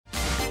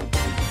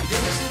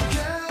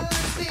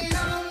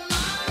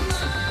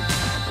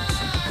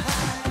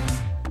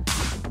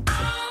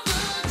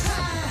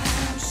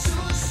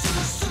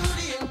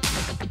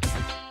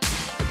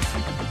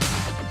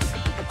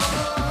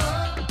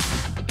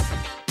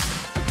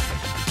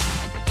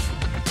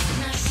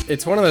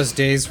It's one of those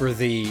days where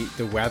the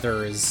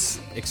weather is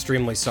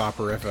extremely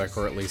soporific,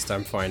 or at least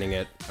I'm finding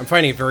it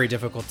very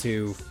difficult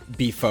to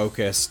be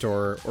focused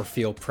or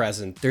feel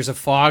present. There's a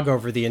fog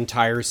over the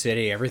entire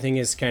city. Everything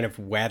is kind of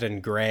wet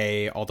and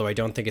gray, although I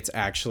don't think it's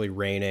actually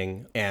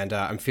raining. And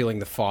I'm feeling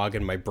the fog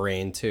in my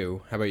brain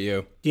too. How about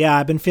you? Yeah,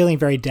 I've been feeling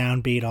very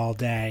downbeat all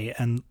day,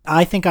 and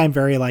I think I'm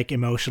very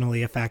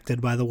emotionally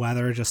affected by the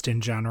weather just in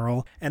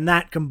general. And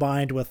that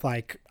combined with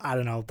the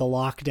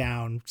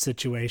lockdown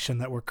situation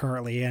that we're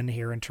currently in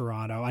here in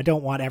Toronto. I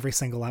don't want every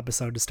single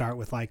episode to start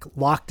with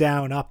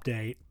lockdown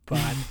update,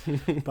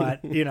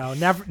 but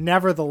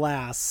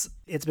nevertheless,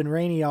 it's been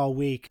rainy all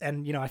week,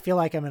 and I feel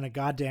like I'm in a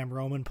goddamn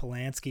Roman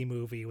Polanski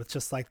movie with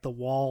just the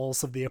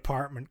walls of the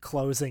apartment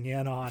closing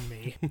in on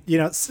me.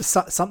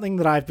 Something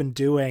that I've been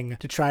doing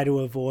to try to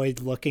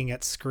avoid looking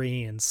at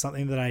screens,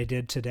 something that I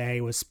did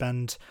today was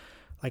spend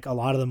a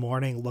lot of the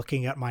morning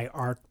looking at my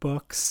art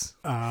books.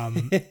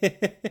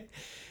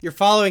 You're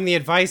following the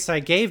advice I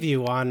gave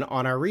you on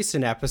our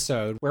recent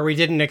episode where we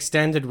did an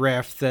extended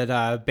riff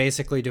that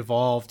basically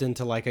devolved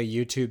into a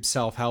YouTube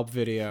self-help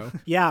video.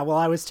 Yeah, well,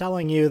 I was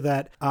telling you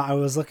that I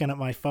was looking at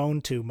my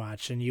phone too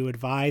much, and you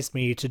advised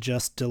me to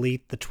just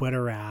delete the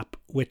Twitter app,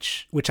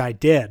 which I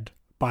did,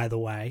 by the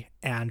way,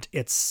 and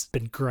it's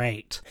been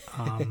great.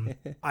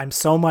 I'm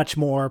so much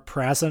more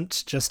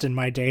present just in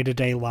my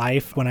day-to-day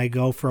life. When I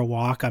go for a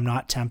walk, I'm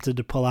not tempted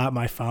to pull out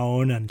my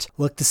phone and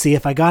look to see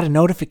if I got a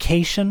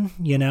notification,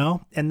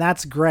 and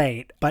that's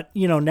great. But,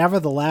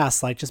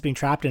 nevertheless, just being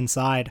trapped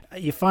inside,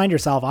 I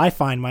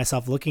find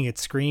myself looking at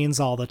screens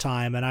all the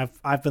time, and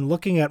I've been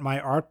looking at my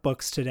art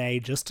books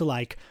today just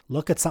to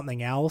look at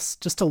something else,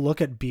 just to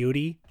look at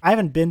beauty. I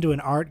haven't been to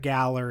an art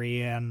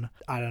gallery in,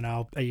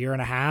 a year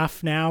and a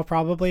half now,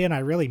 probably, and I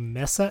really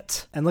miss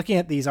it. And looking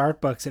at these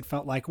art books, it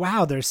felt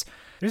wow, there's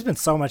been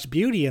so much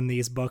beauty in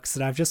these books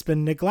that I've just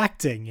been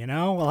neglecting,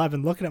 while I've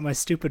been looking at my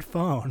stupid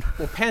phone.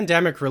 Well,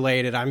 pandemic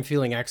related, I'm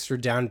feeling extra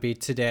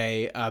downbeat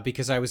today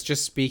because I was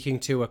just speaking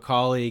to a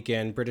colleague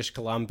in British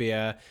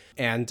Columbia,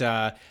 and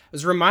I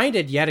was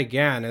reminded yet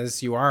again,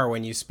 as you are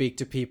when you speak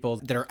to people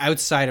that are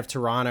outside of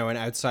Toronto and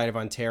outside of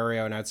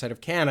Ontario and outside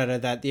of Canada,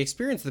 that the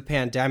experience of the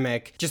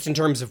pandemic, just in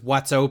terms of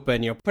what's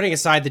open, putting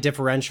aside the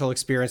differential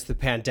experience of the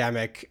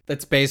pandemic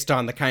that's based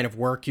on the kind of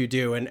work you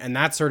do and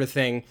that sort of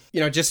thing,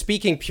 just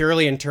speaking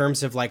purely in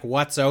terms of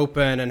what's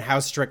open and how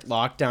strict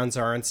lockdowns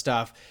are and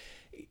stuff.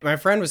 My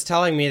friend was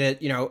telling me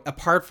that,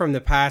 apart from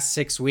the past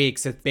 6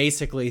 weeks, that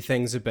basically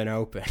things have been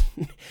open.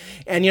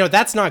 And,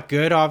 that's not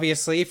good,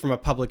 obviously, from a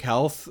public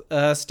health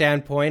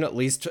standpoint, at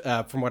least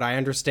from what I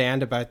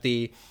understand about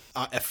the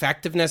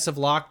effectiveness of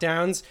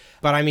lockdowns.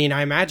 But I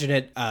imagine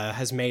it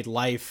has made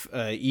life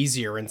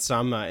easier in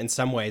some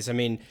ways.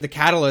 The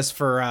catalyst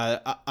for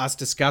us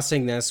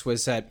discussing this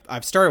was that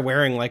I've started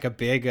wearing a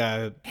big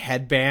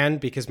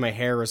headband because my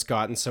hair has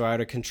gotten so out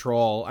of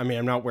control. I'm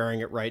not wearing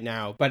it right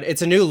now, but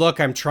it's a new look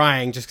I'm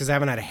trying just because I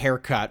haven't had a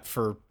haircut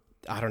for,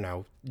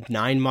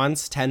 9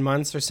 months, 10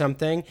 months or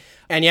something.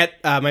 And yet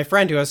my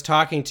friend who I was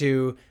talking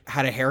to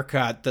had a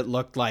haircut that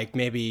looked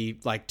maybe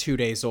 2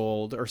 days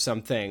old or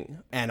something.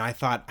 And I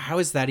thought, how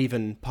is that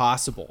even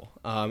possible?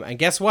 And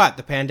guess what?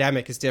 The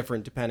pandemic is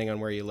different depending on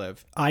where you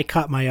live. I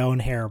cut my own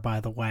hair, by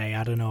the way.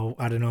 I don't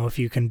know if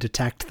you can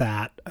detect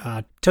that.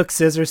 Took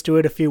scissors to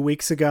it a few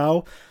weeks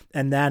ago.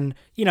 And then,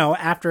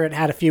 after it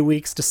had a few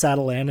weeks to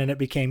settle in and it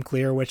became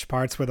clear which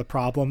parts were the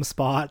problem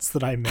spots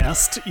that I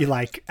missed,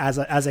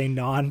 as a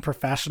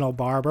non-professional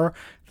barber,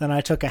 then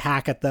I took a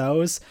hack at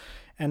those.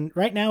 And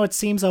right now it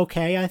seems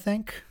okay, I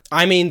think.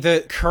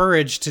 The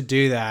courage to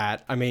do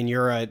that.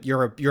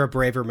 You're a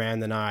braver man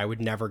than I would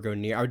never go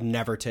near. I would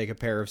never take a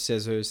pair of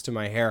scissors to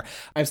my hair.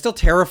 I'm still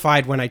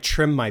terrified when I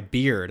trim my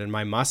beard and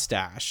my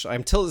mustache.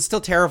 I'm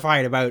still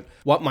terrified about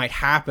what might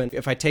happen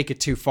if I take it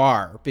too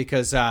far,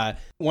 because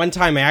one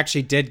time I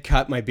actually did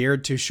cut my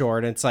beard too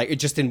short, and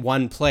it's just in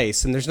one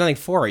place, and there's nothing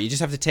for it. You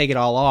just have to take it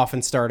all off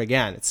and start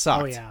again. It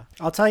sucked. Oh yeah.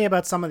 I'll tell you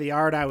about some of the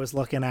art I was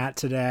looking at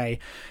today.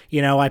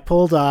 I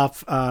pulled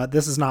off,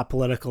 this is not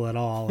political at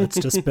all. It's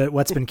just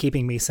what's been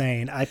keeping me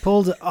sane. I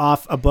pulled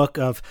off a book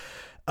of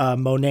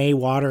Monet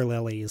water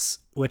lilies,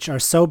 which are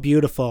so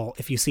beautiful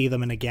if you see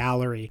them in a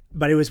gallery.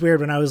 But it was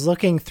weird when I was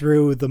looking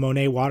through the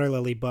Monet water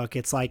lily book.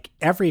 It's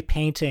every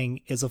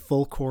painting is a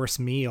full course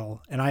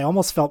meal, and I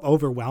almost felt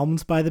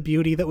overwhelmed by the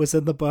beauty that was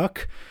in the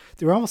book.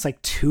 There were almost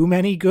too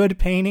many good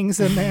paintings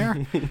in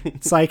there.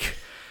 It's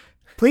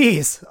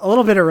please, a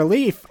little bit of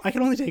relief. I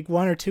can only take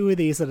one or two of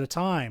these at a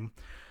time.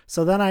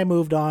 So then I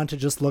moved on to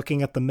just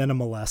looking at the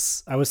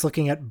minimalists. I was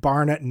looking at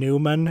Barnett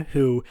Newman,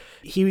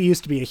 he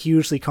used to be a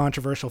hugely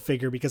controversial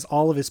figure because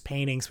all of his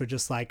paintings were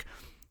just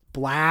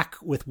black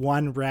with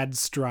one red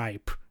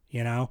stripe.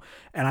 you know?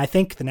 And I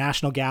think the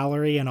National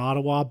Gallery in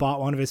Ottawa bought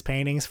one of his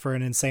paintings for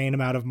an insane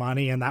amount of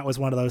money. And that was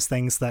one of those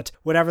things that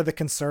whatever the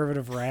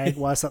conservative rag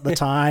was at the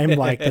time,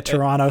 like the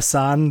Toronto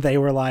Sun, they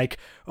were like,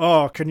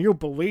 oh, can you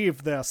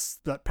believe this?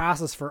 That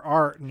passes for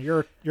art, and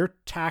your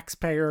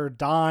taxpayer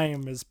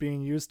dime is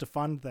being used to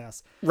fund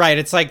this. Right.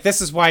 It's like,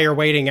 this is why you're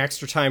waiting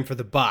extra time for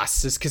the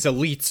bus, is because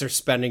elites are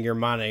spending your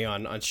money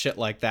on shit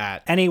like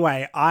that.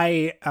 Anyway,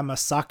 I am a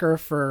sucker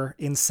for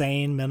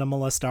insane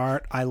minimalist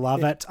art. I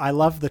love it. I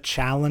love the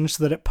challenge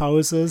that it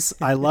poses.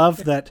 I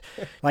love that,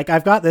 like,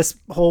 I've got this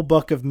whole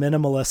book of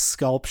minimalist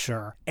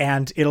sculpture,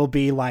 and it'll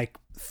be like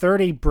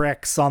 30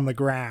 bricks on the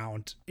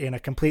ground in a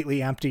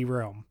completely empty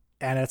room.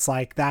 And it's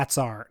like, that's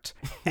art.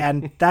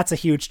 And that's a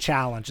huge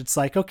challenge. It's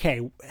like,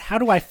 okay, how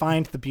do I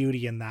find the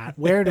beauty in that?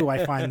 Where do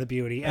I find the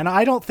beauty? And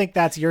I don't think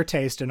that's your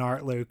taste in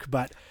art, Luke,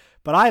 but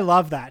I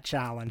love that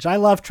challenge. I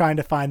love trying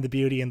to find the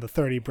beauty in the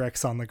 30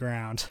 bricks on the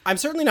ground. I'm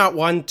certainly not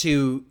one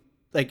to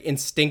like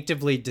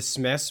instinctively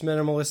dismiss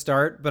minimalist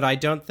art, but I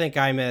don't think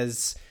I'm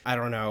as, I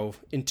don't know,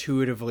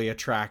 intuitively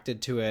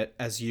attracted to it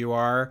as you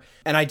are.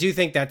 And I do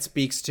think that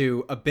speaks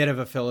to a bit of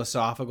a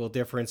philosophical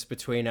difference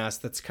between us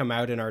that's come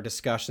out in our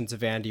discussions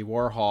of Andy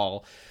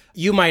Warhol.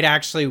 You might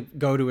actually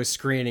go to a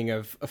screening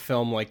of a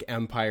film like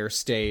Empire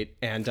State.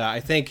 And I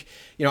think,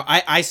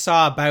 I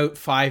saw about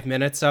 5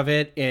 minutes of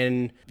it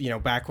in,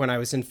 back when I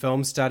was in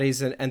film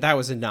studies, and that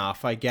was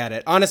enough. I get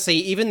it. Honestly,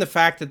 even the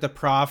fact that the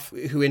prof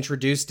who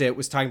introduced it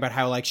was talking about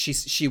how like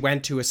she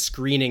went to a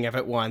screening of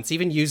it once,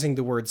 even using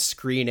the word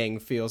screening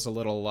feels a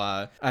little,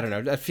 I don't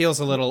know, it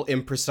feels a little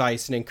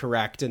imprecise and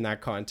incorrect in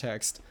that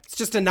context. It's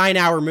just a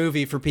 9-hour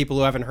movie for people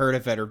who haven't heard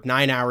of it, or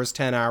 9 hours,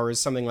 10 hours,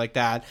 something like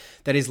that,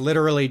 that is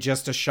literally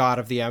just a shot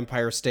of the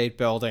Empire State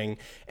Building,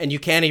 and you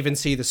can't even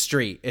see the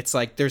street. It's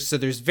like there's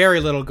very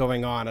little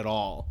going on at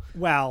all.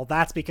 Well,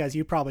 that's because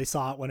you probably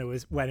saw it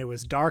when it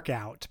was dark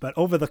out, but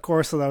over the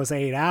course of those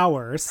 8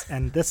 hours,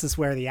 and this is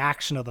where the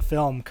action of the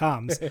film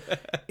comes,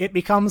 it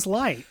becomes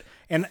light.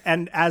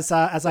 And as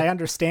I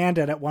understand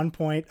it, at one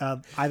point,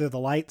 either the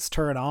lights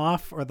turn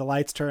off or the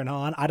lights turn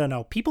on. I don't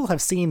know. People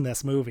have seen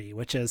this movie,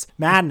 which is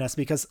madness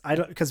because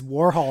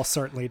Warhol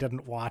certainly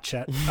didn't watch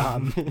it.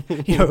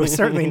 It was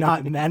certainly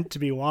not meant to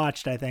be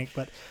watched, I think.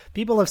 But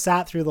people have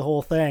sat through the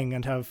whole thing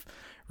and have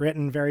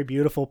written very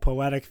beautiful,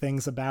 poetic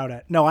things about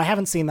it. No, I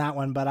haven't seen that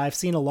one, but I've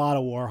seen a lot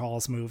of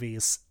Warhol's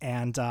movies.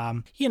 And,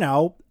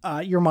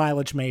 your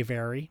mileage may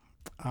vary.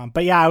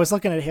 But yeah, I was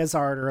looking at his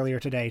art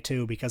earlier today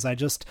too, because I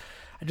just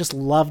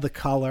love the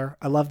color.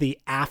 I love the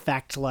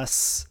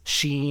affectless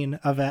sheen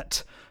of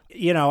it.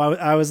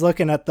 I was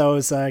looking at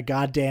those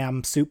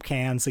goddamn soup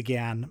cans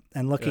again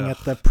and looking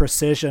at the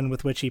precision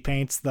with which he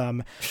paints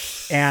them.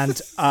 And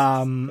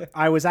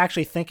I was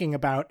actually thinking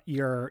about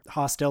your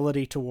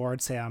hostility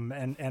towards him.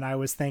 And I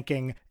was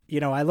thinking,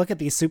 I look at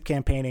these soup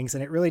can paintings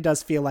and it really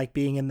does feel like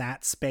being in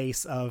that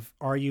space of,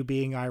 are you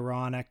being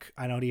ironic?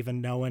 I don't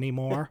even know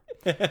anymore.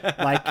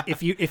 Like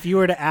if you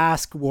were to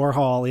ask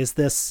Warhol, is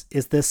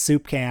this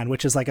soup can,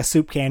 which is like a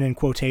soup can in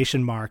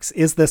quotation marks,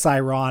 is this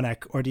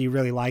ironic or do you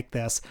really like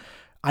this?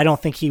 I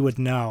don't think he would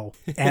know.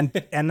 And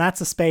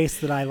that's a space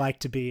that I like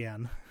to be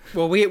in.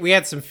 Well, we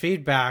had some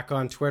feedback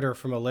on Twitter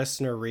from a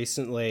listener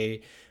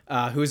recently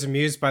who was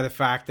amused by the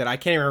fact that I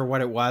can't remember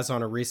what it was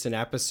on a recent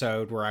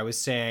episode where I was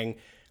saying,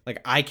 like,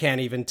 I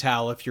can't even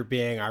tell if you're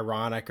being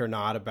ironic or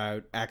not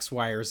about X,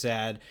 Y, or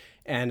Z.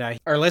 And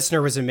our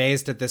listener was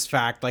amazed at this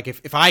fact. Like,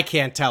 if I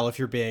can't tell if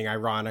you're being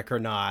ironic or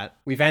not,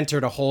 we've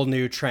entered a whole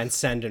new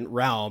transcendent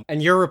realm.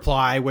 And your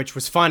reply, which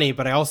was funny,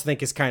 but I also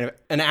think is kind of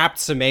an apt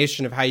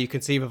summation of how you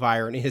conceive of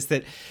irony, is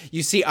that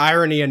you see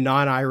irony and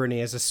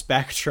non-irony as a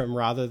spectrum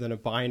rather than a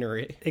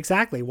binary.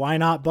 Exactly. Why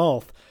not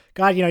both?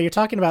 God, you're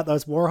talking about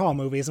those Warhol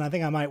movies, and I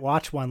think I might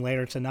watch one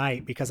later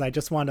tonight because I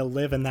just want to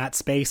live in that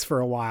space for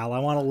a while. I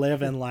want to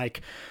live in,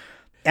 like,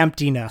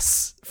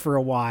 emptiness for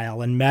a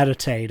while and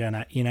meditate in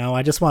it.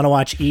 I just want to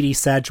watch Edie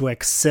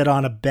Sedgwick sit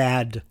on a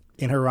bed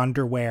in her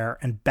underwear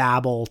and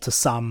babble to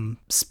some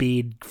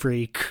speed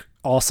freak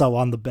also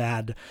on the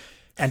bed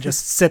and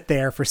just sit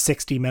there for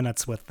 60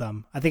 minutes with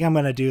them. I think I'm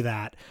going to do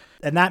that.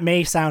 And that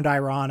may sound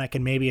ironic,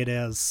 and maybe it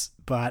is,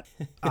 but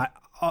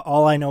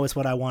all I know is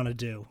what I want to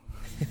do.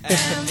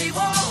 Andy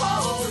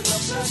Warhol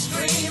looks a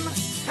scream,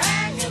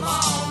 hang him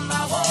on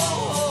my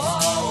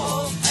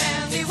wall.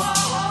 Andy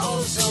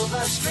Warhol,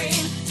 silver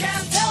screen,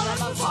 can't tell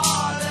him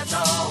apart at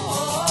all.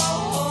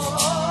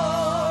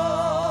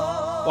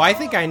 Well, I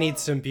think I need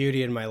some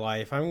beauty in my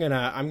life. I'm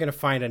gonna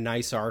find a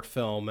nice art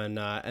film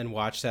and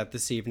watch that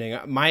this evening.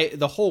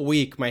 The whole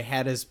week my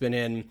head has been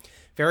in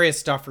various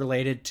stuff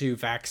related to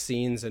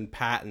vaccines and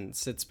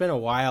patents. It's been a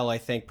while, I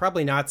think,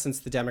 probably not since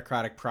the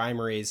Democratic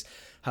primaries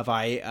have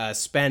I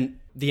spent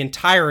the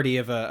entirety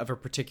of a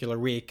particular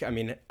week, I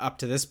mean, up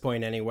to this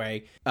point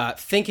anyway,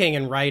 thinking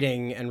and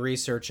writing and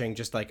researching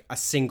just like a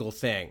single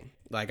thing.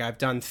 Like I've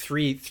done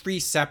three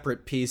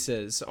separate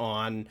pieces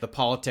on the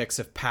politics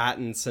of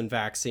patents and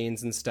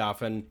vaccines and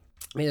stuff. And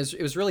I mean,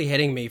 it was really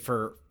hitting me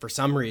for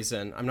some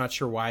reason. I'm not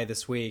sure why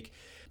this week.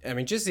 I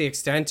mean, just the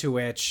extent to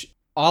which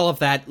all of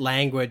that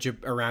language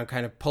around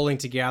kind of pulling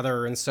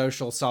together and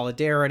social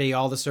solidarity,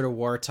 all the sort of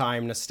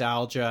wartime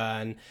nostalgia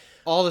and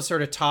all the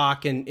sort of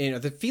talk and, you know,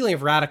 the feeling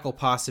of radical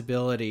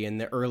possibility in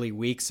the early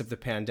weeks of the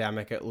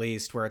pandemic, at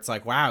least, where it's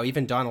like, wow,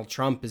 even Donald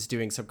Trump is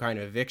doing some kind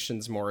of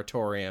evictions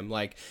moratorium.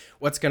 Like,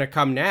 what's going to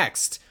come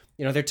next?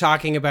 You know, they're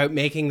talking about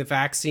making the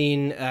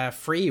vaccine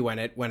free when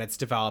it's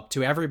developed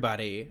to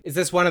everybody. Is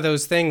this one of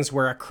those things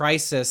where a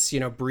crisis, you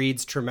know,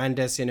 breeds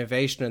tremendous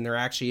innovation and there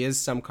actually is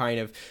some kind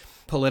of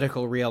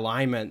political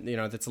realignment, you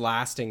know, that's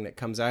lasting that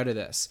comes out of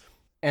this?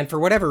 And for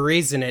whatever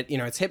reason,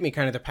 it's hit me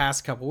kind of the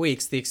past couple of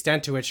weeks, the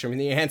extent to which, I mean,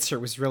 the answer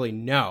was really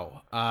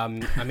no. I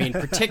mean,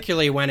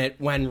 particularly when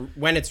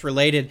it's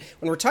related,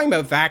 when we're talking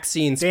about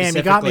vaccines Damn, specifically.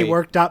 you got me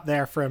worked up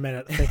there for a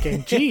minute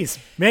thinking, geez,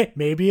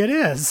 maybe it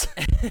is.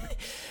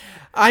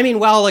 I mean,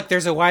 well, look,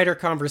 there's a wider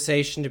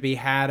conversation to be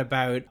had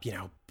about, you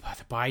know,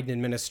 the Biden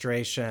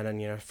administration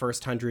and, you know,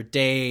 first 100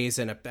 days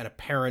and an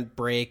apparent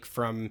break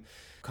from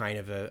kind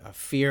of a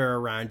fear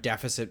around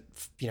deficit,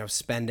 you know,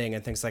 spending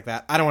and things like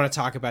that. I don't want to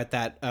talk about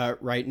that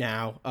right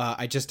now.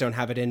 I just don't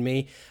have it in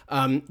me.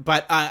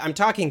 But I'm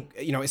talking,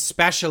 you know,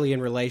 especially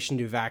in relation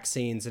to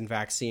vaccines and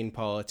vaccine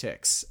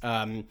politics.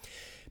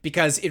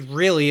 Because it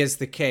really is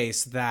the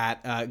case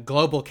that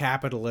global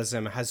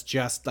capitalism has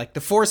just, like,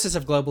 the forces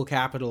of global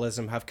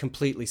capitalism have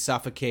completely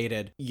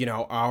suffocated, you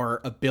know,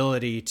 our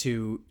ability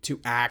to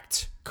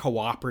act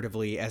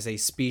cooperatively as a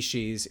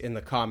species in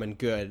the common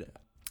good.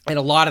 And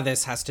a lot of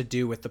this has to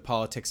do with the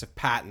politics of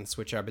patents,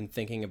 which I've been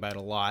thinking about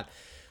a lot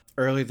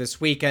early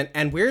this week.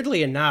 And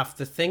weirdly enough,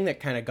 the thing that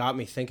kind of got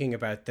me thinking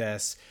about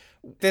this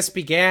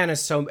began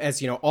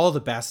as you know, all the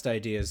best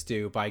ideas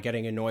do, by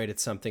getting annoyed at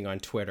something on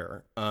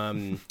Twitter.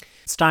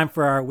 It's time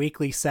for our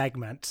weekly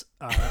segment.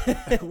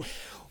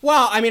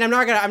 Well, I mean, I'm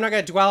not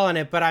gonna dwell on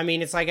it, but I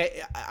mean, it's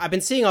like I've been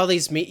seeing all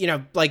these, you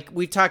know, like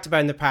we've talked about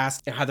in the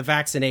past, how the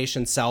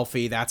vaccination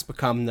selfie, that's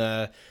become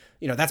the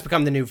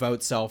new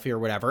vote selfie or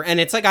whatever. And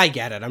it's like, I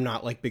get it. I'm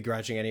not like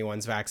begrudging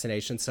anyone's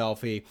vaccination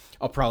selfie.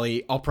 I'll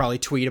probably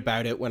tweet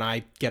about it when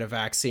I get a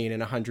vaccine in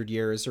 100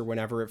 years or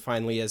whenever it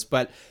finally is.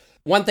 But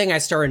one thing I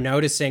started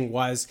noticing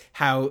was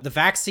how the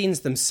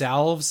vaccines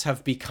themselves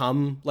have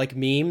become like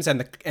memes,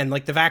 and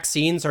like the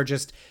vaccines are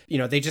just, you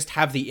know, they just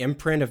have the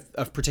imprint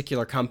of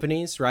particular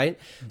companies, right?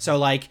 Mm-hmm. So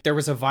like there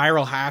was a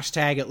viral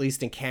hashtag, at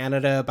least in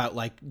Canada, about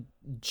like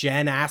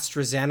Gen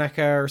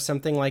AstraZeneca or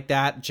something like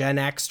that, Gen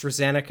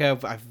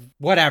AstraZeneca,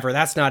 whatever,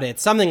 that's not it,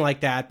 something like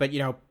that. But, you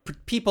know,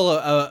 people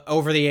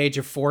over the age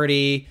of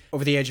 40,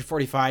 over the age of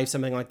 45,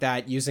 something like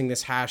that, using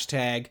this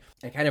hashtag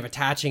and kind of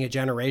attaching a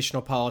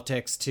generational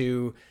politics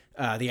to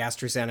the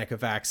AstraZeneca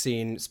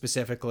vaccine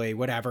specifically,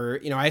 whatever.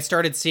 You know, I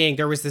started seeing,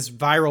 there was this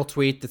viral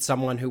tweet that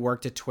someone who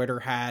worked at Twitter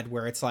had,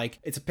 where it's like,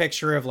 it's a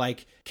picture of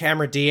like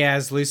Cameron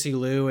Diaz, Lucy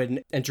Liu,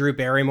 and Drew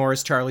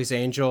Barrymore's Charlie's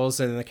Angels.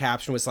 And the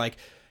caption was like,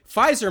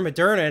 Pfizer,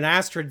 Moderna, and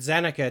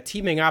AstraZeneca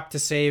teaming up to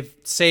save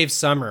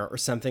summer, or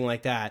something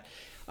like that.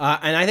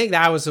 And I think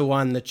that was the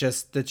one that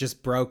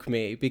just broke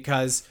me,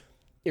 because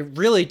it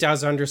really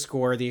does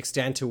underscore the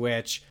extent to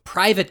which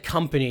private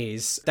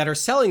companies that are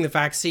selling the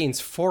vaccines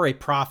for a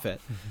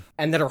profit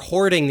and that are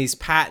hoarding these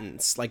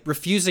patents, like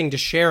refusing to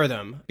share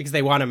them because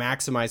they want to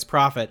maximize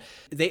profit,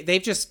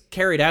 they've just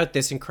carried out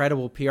this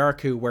incredible PR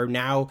coup where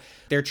now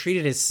they're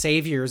treated as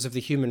saviors of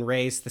the human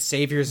race, the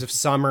saviors of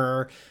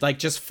summer, like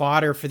just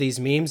fodder for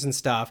these memes and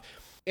stuff.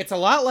 It's a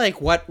lot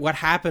like what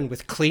happened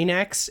with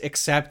Kleenex,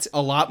 except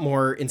a lot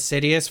more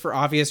insidious for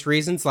obvious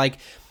reasons. Like,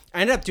 I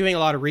ended up doing a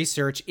lot of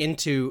research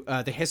into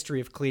the history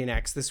of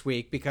Kleenex this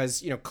week,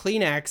 because, you know,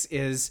 Kleenex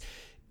is,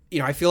 you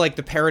know, I feel like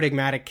the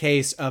paradigmatic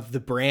case of the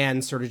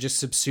brand sort of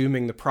just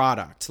subsuming the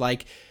product.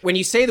 Like, when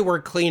you say the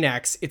word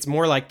Kleenex, it's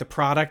more like the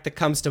product that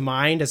comes to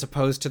mind as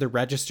opposed to the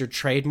registered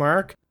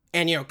trademark.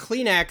 And, you know,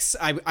 Kleenex,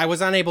 I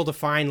was unable to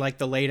find like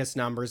the latest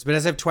numbers, but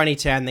as of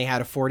 2010, they had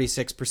a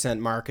 46%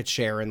 market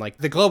share in like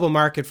the global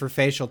market for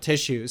facial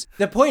tissues.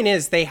 The point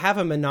is, they have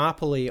a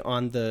monopoly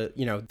on the,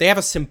 you know, they have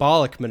a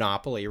symbolic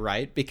monopoly,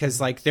 right?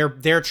 Because like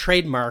their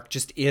trademark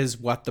just is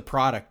what the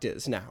product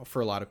is now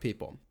for a lot of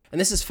people. And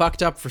this is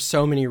fucked up for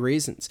so many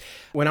reasons.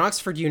 When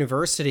Oxford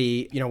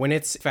University, you know, when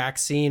its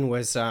vaccine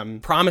was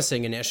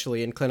promising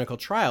initially in clinical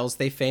trials,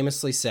 they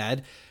famously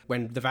said,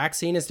 when the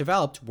vaccine is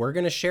developed, we're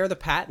going to share the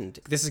patent.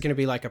 This is going to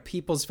be like a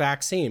people's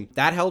vaccine.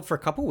 That held for a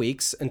couple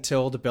weeks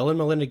until the Bill and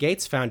Melinda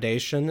Gates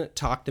Foundation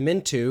talked them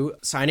into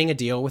signing a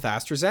deal with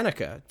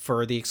AstraZeneca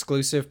for the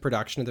exclusive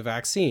production of the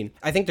vaccine.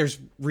 I think there's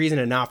reason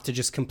enough to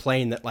just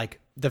complain that like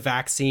the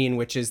vaccine,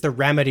 which is the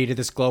remedy to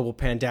this global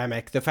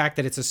pandemic, the fact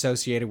that it's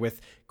associated with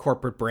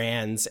corporate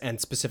brands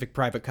and specific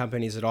private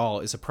companies at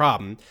all is a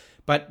problem.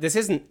 But this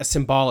isn't a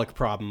symbolic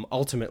problem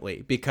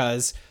ultimately,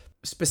 because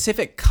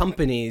specific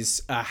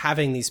companies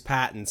having these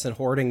patents and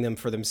hoarding them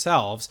for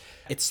themselves,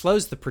 it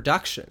slows the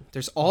production.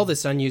 There's all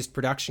this unused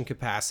production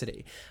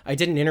capacity. I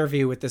did an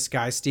interview with this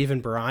guy,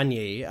 Stephen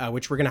Baragni,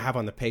 which we're going to have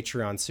on the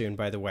Patreon soon,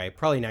 by the way,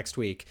 probably next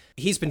week.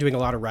 He's been doing a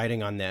lot of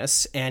writing on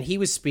this, and he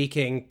was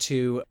speaking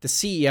to the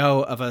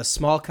CEO of a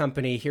small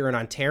company here in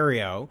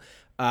Ontario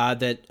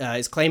that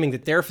is claiming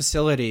that their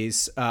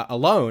facilities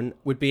alone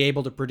would be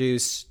able to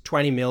produce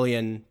 20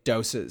 million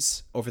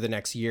doses over the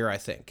next year, I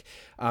think.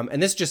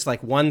 And this is just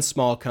like one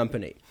small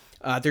company.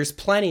 There's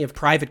plenty of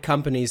private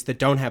companies that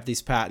don't have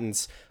these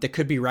patents that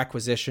could be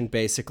requisitioned,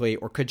 basically,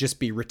 or could just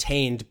be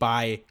retained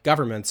by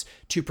governments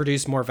to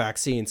produce more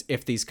vaccines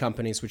if these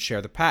companies would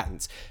share the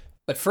patents.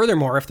 But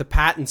furthermore, if the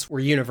patents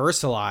were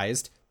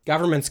universalized,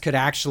 governments could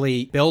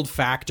actually build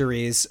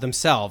factories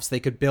themselves. They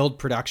could build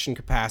production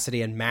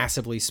capacity and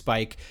massively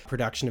spike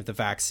production of the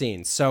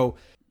vaccines. So,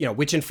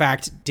 which in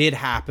fact did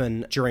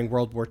happen during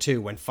World War II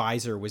when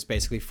Pfizer was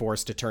basically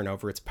forced to turn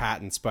over its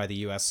patents by the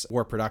U.S.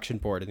 War Production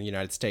Board in the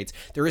United States.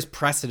 There is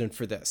precedent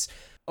for this.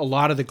 A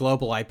lot of the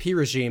global IP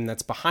regime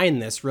that's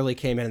behind this really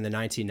came in the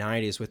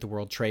 1990s with the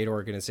World Trade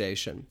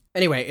Organization.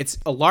 Anyway, it's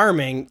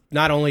alarming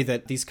not only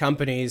that these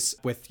companies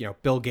with,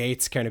 Bill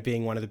Gates kind of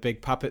being one of the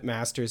big puppet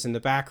masters in the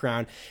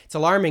background, it's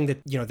alarming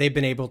that, they've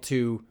been able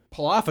to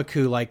pull off a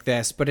coup like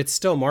this, but it's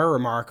still more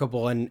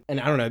remarkable and I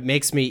don't know, it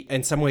makes me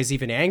in some ways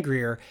even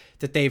angrier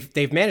that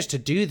they've managed to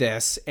do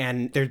this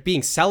and they're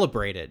being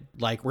celebrated.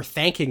 Like, we're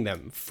thanking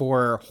them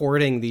for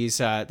hoarding these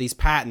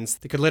patents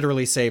that could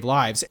literally save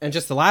lives. And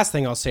just the last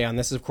thing I'll say on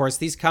this is, of course,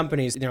 these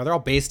companies, they're all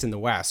based in the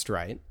West,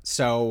 right?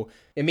 So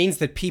it means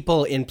that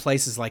people in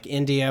places like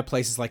India,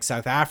 places like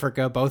South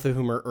Africa, both of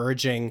whom are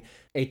urging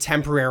a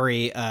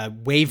temporary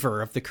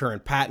waiver of the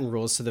current patent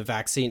rules so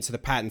the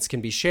patents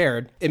can be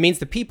shared. It means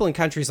that people in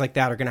countries like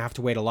that are going to have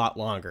to wait a lot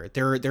longer.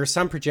 There are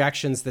some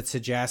projections that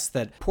suggest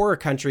that poorer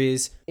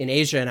countries in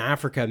Asia and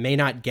Africa may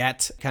not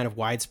get kind of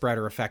widespread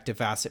or effective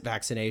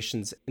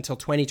vaccinations until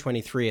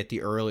 2023 at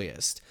the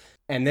earliest.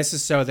 And this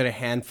is so that a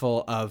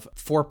handful of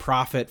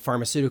for-profit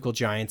pharmaceutical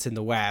giants in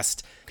the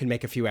West can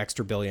make a few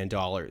extra $1 billion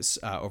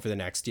over the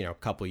next,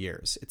 couple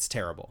years. It's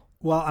terrible.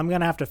 Well, I'm going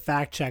to have to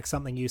fact check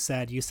something you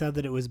said. You said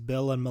that it was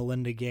Bill and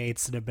Melinda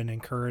Gates that have been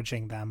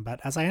encouraging them,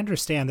 but as I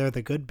understand, they're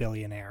the good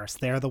billionaires.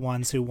 They're the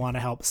ones who want to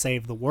help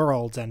save the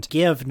world and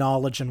give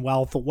knowledge and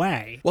wealth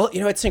away. Well,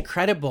 it's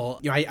incredible.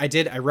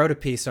 I wrote a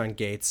piece on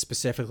Gates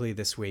specifically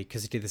this week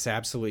because he did this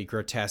absolutely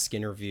grotesque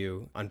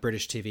interview on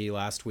British TV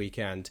last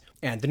weekend,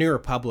 and the New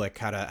Republic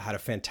had a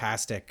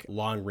fantastic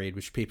long read,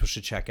 which people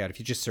should check out. If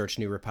you just search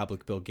New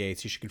Republic Bill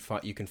Gates,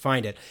 you can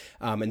find it,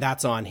 and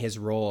that's on his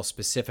role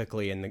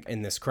specifically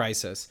in this crisis.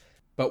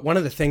 But one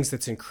of the things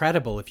that's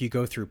incredible if you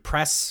go through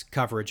press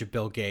coverage of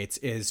Bill Gates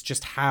is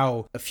just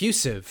how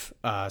effusive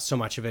so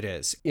much of it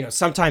is.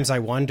 Sometimes I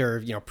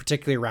wonder,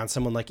 particularly around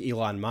someone like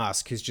Elon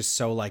Musk, who's just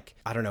so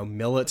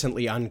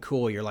militantly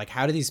uncool. You're like,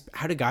 how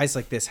do guys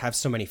like this have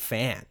so many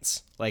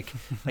fans? Like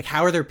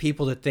how are there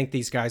people that think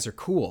these guys are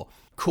cool?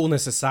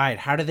 Coolness aside,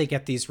 how do they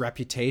get these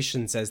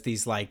reputations as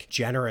these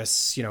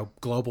generous,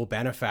 global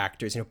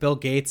benefactors? Bill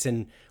Gates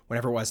in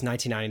whenever it was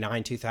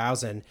 1999,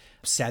 2000,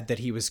 said that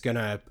he was going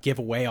to give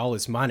away all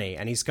his money,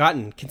 and he's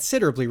gotten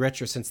considerably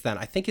richer since then.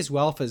 I think his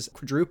wealth has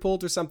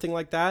quadrupled or something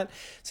like that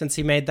since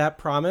he made that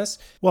promise.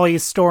 Well,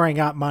 he's storing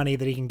up money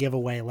that he can give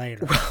away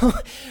later.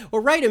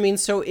 Well, right. I mean,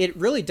 so it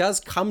really does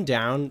come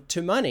down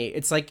to money.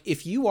 It's like,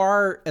 if you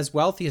are as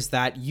wealthy as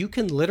that, you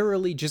can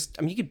literally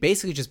you could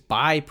basically just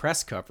buy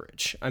press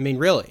coverage. I mean,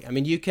 really. I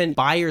mean, you can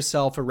buy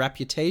yourself a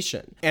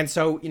reputation. And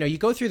so, you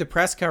go through the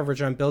press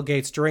coverage on Bill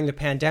Gates during the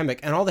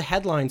pandemic, and all the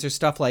headlines are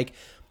stuff like,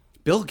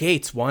 Bill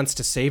Gates wants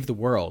to save the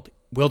world.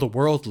 Will the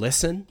world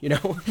listen?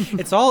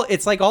 It's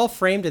all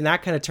framed in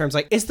that kind of terms.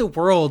 Like, is the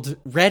world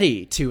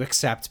ready to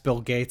accept Bill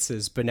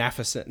Gates's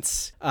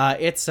beneficence?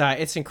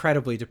 It's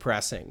incredibly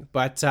depressing.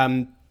 But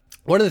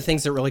one of the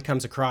things that really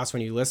comes across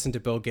when you listen to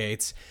Bill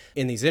Gates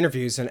in these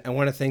interviews, and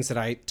one of the things that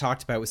I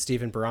talked about with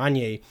Stephen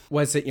Baranier,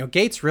 was that,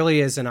 Gates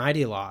really is an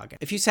ideologue.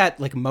 If you sat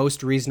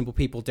most reasonable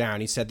people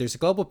down, he said there's a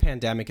global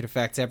pandemic. It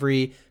affects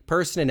every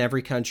person in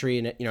every country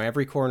and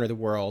every corner of the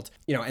world.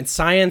 And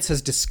science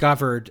has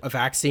discovered a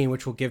vaccine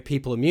which will give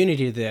people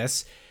immunity to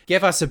this.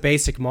 Give us a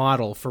basic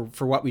model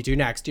for what we do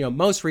next.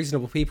 Most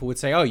reasonable people would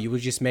say, oh, you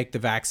would just make the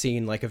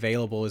vaccine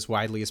available as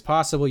widely as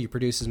possible. You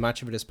produce as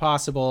much of it as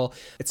possible,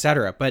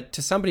 etc. But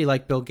to somebody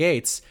like Bill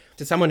Gates,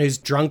 to someone who's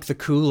drunk the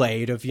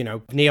Kool-Aid of,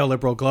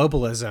 neoliberal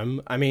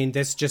globalism, I mean,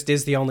 this just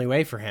is the only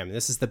way for him.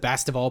 This is the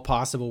best of all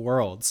possible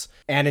worlds.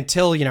 And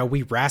until,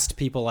 we wrest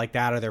people like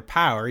that out of their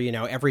power,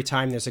 every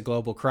time there's a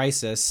global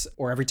crisis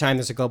or every time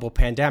there's a global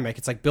pandemic,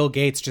 it's like Bill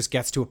Gates just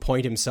gets to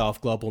appoint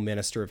himself global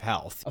minister of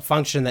health, a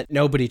function that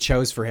nobody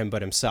chose for him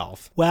but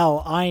himself.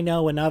 Well, I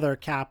know another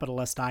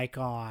capitalist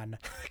icon.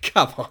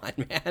 Come on,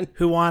 man.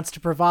 Who wants to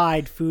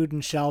provide food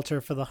and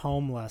shelter for the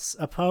homeless,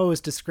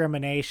 oppose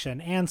discrimination,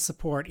 and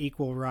support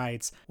equal rights,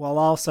 while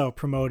also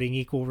promoting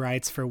equal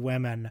rights for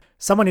women.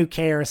 Someone who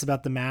cares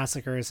about the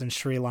massacres in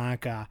Sri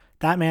Lanka.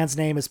 That man's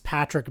name is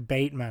Patrick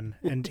Bateman,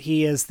 and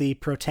he is the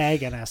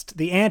protagonist,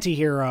 the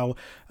anti-hero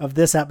of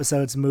this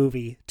episode's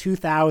movie,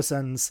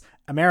 2000's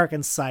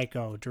American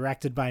Psycho,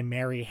 directed by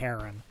Mary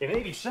Herron. In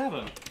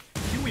 '87,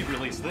 Huey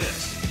released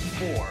this,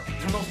 4,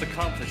 their most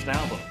accomplished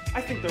album.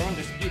 I think their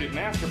undisputed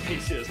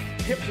masterpiece is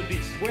Hip to Be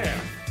Square.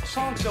 A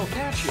song so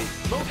catchy,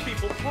 most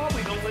people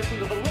probably don't listen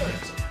to the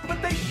lyrics,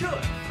 but they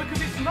should,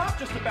 because it's not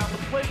just about the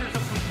pleasures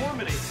of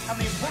conformity and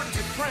the importance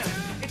of trends.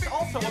 It's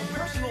also a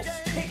personal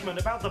statement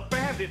about the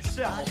band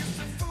itself.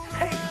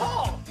 Hey,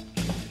 Paul!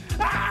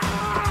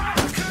 Ah!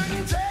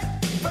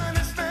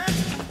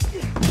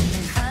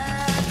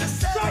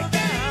 Strike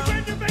that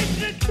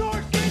reservation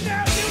endorsement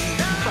now, you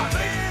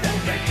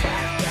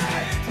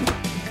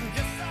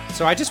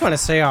So I just want to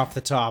say off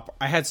the top,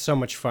 I had so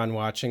much fun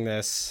watching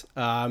this,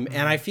 and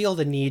I feel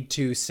the need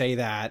to say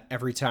that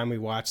every time we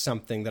watch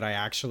something that I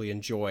actually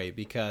enjoy,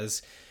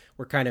 because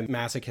we're kind of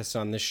masochists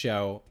on this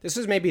show. This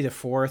is maybe the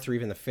fourth or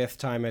even the fifth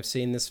time I've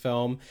seen this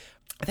film.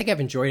 I think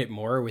I've enjoyed it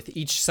more with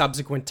each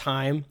subsequent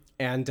time,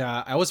 and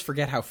I always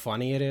forget how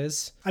funny it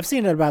is. I've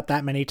seen it about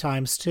that many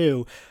times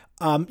too.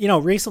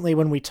 Recently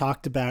when we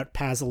talked about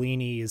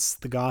Pasolini's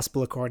The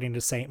Gospel According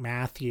to St.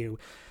 Matthew,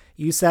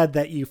 you said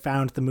that you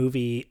found the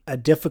movie a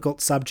difficult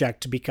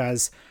subject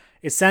because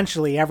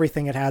essentially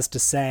everything it has to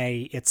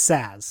say, it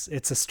says.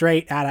 It's a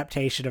straight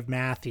adaptation of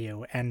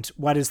Matthew, and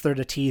what is there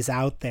to tease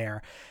out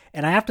there?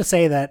 And I have to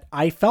say that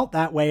I felt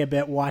that way a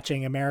bit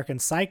watching American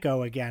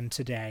Psycho again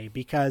today,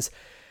 because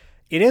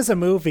it is a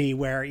movie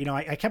where,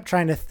 I kept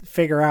trying to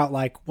figure out,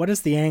 like, what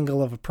is the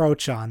angle of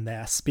approach on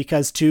this?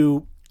 Because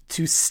to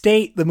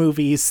state the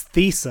movie's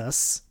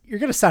thesis, you're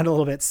going to sound a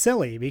little bit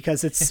silly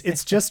because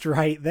it's just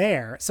right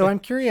there. So I'm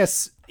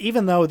curious,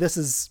 even though this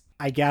is,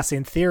 I guess,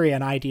 in theory,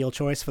 an ideal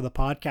choice for the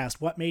podcast,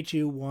 what made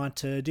you want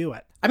to do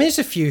it? I mean, there's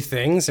a few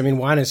things. I mean,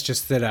 one is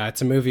just that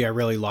it's a movie I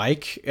really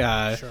like.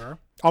 Sure.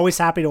 Always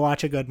happy to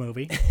watch a good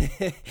movie.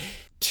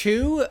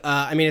 Two,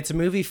 it's a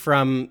movie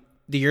from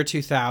the year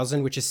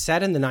 2000, which is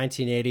set in the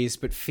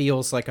 1980s, but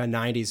feels like a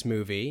 90s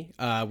movie,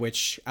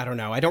 which, I don't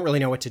know. I don't really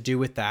know what to do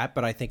with that,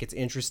 but I think it's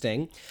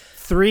interesting.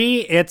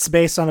 3, it's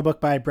based on a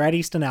book by Bret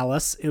Easton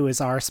Ellis, who is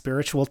our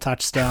spiritual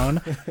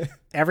touchstone.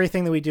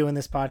 Everything that we do in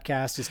this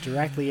podcast is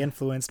directly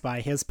influenced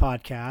by his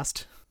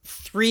podcast.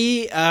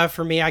 3,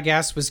 for me, I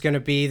guess, was going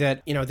to be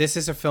that, this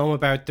is a film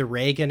about the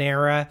Reagan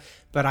era,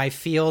 but I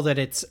feel that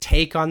its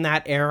take on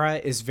that era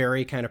is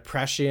very kind of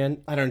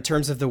prescient. I don't know, in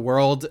terms of the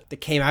world that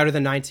came out of the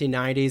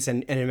 1990s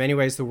and in many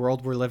ways the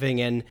world we're living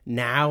in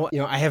now.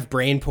 I have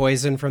brain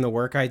poison from the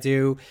work I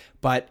do,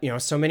 but,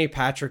 so many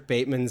Patrick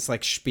Bateman's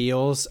like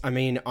spiels. I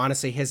mean,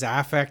 honestly, his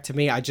affect to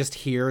me, I just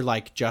hear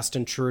like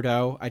Justin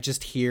Trudeau. I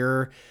just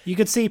hear... You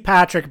could see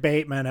Patrick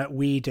Bateman at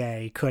We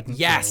Day, couldn't you?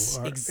 Yes,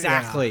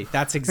 exactly. Yeah.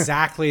 That's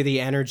exactly the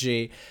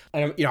energy.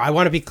 And, I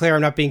want to be clear,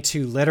 I'm not being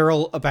too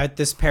literal about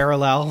this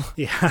parallel.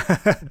 Yeah.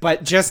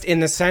 But just in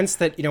the sense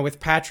that, with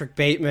Patrick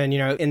Bateman,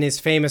 in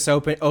his famous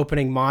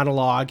opening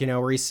monologue,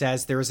 where he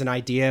says there is an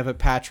idea of a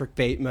Patrick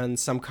Bateman,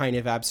 some kind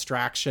of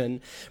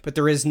abstraction, but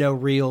there is no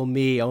real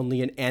me,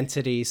 only an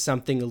entity,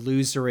 something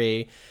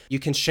illusory. You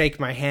can shake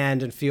my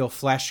hand and feel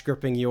flesh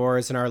gripping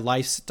yours, and our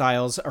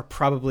lifestyles are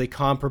probably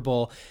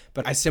comparable,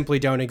 but I simply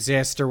don't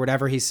exist, or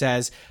whatever he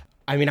says.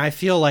 I mean, I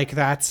feel like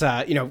that's,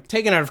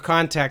 taken out of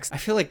context, I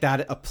feel like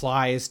that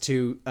applies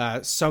to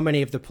so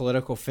many of the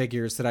political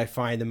figures that I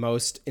find the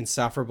most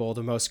insufferable,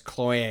 the most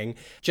cloying.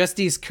 Just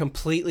these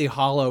completely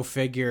hollow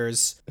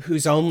figures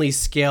whose only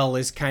skill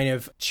is kind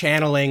of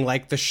channeling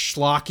like the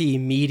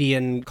schlocky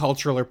median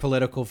cultural or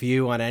political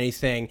view on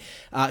anything,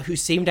 who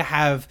seem to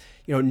have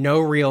no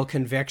real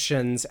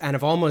convictions and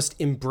have almost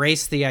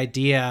embraced the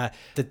idea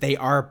that they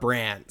are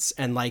brands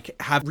and like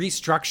have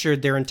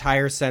restructured their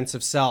entire sense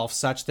of self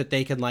such that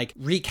they can like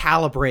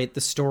recalibrate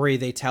the story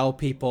they tell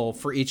people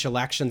for each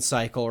election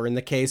cycle, or in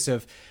the case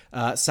of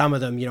some of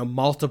them,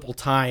 multiple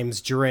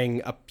times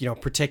during a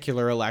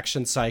particular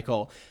election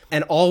cycle,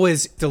 and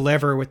always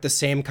deliver with the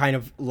same kind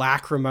of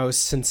lachrymose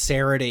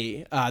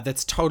sincerity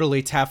that's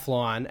totally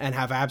Teflon and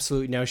have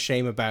absolutely no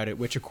shame about it,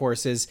 which of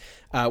course is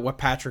what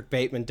Patrick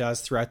Bateman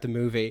does throughout the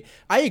movie.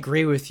 I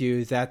agree with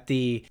you that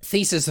the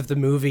thesis of the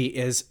movie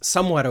is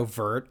somewhat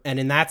overt, and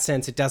in that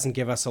sense it doesn't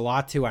give us a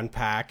lot to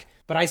unpack.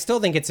 But I still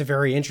think it's a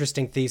very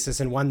interesting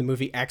thesis and one the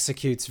movie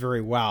executes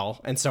very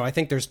well. And so I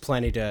think there's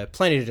plenty to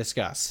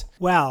discuss.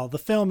 Well, the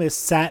film is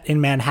set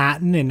in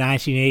Manhattan in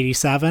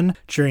 1987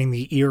 during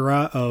the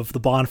era of the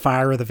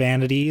Bonfire of the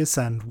Vanities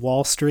and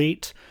Wall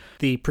Street.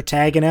 The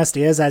protagonist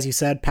is, as you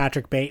said,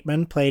 Patrick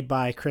Bateman, played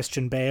by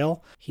Christian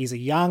Bale. He's a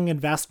young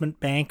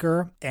investment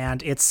banker,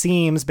 and it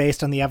seems,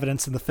 based on the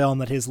evidence in the film,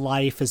 that his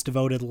life is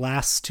devoted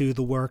less to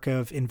the work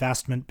of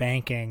investment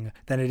banking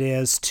than it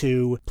is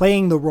to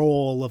playing the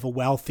role of a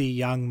wealthy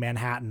young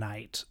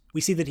Manhattanite.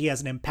 We see that he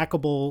has an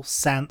impeccable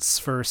sense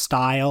for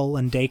style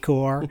and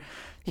decor.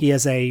 He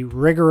has a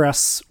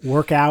rigorous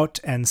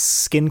workout and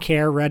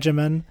skincare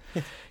regimen.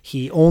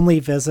 He only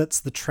visits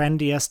the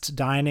trendiest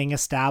dining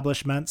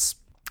establishments.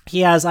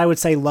 He has, I would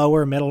say,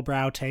 lower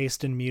middlebrow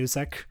taste in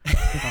music.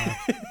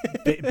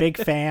 Big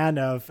fan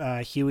of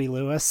Huey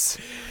Lewis.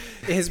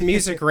 His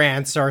music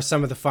rants are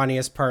some of the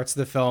funniest parts of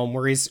the film,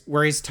 where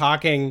he's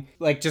talking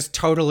like just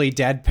totally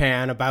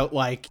deadpan about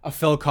like a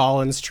Phil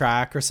Collins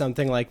track or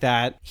something like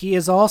that. He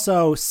is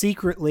also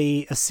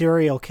secretly a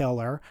serial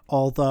killer,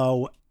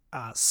 although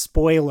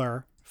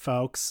spoiler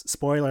folks.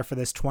 Spoiler for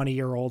this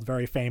 20-year-old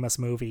very famous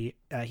movie.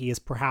 He is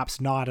perhaps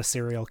not a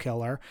serial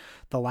killer.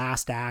 The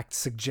last act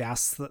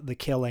suggests that the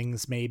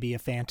killings may be a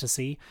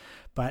fantasy.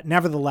 But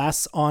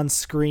nevertheless, on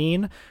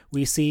screen,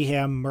 we see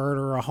him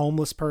murder a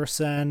homeless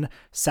person,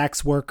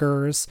 sex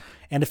workers,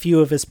 and a few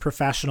of his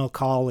professional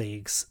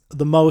colleagues.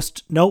 The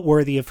most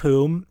noteworthy of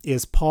whom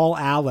is Paul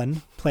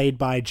Allen, played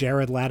by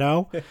Jared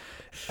Leto.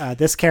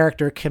 This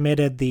character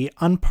committed the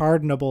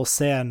unpardonable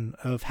sin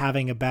of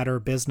having a better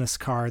business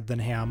card than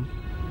him.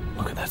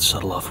 Look at that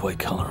subtle off-white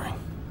coloring.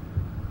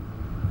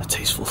 The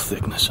tasteful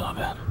thickness of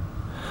it.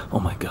 Oh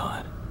my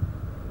God.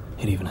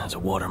 It even has a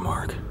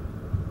watermark.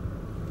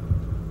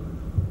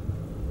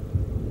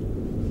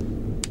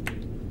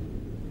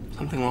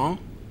 Something wrong?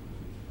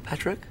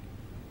 Patrick?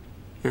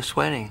 You're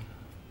sweating.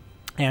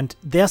 And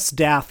this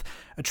death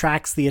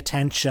attracts the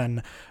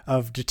attention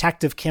of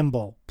Detective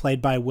Kimball,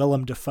 played by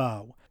Willem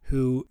Dafoe,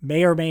 who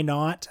may or may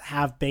not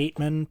have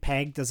Bateman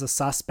pegged as a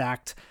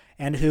suspect,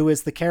 and who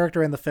is the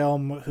character in the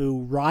film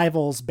who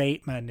rivals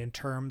Bateman in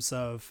terms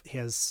of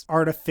his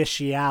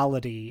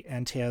artificiality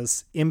and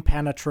his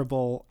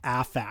impenetrable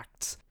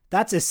affect.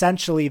 That's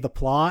essentially the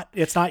plot.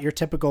 It's not your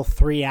typical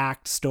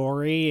 3-act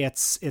story.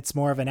 It's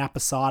more of an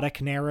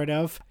episodic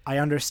narrative. I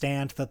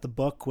understand that the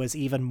book was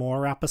even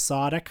more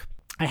episodic.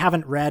 I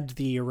haven't read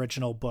the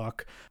original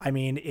book. I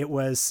mean, it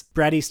was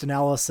Bret Easton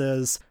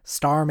Ellis's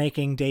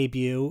star-making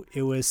debut.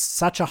 It was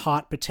such a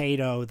hot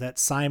potato that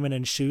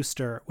Simon &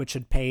 Schuster, which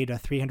had paid a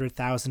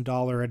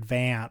 $300,000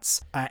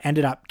 advance,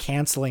 ended up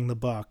canceling the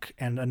book,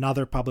 and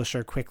another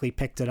publisher quickly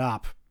picked it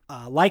up.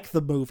 Like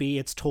the movie,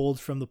 it's told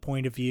from the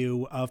point of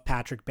view of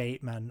Patrick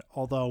Bateman,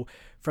 although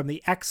from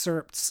the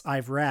excerpts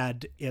I've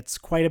read, it's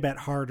quite a bit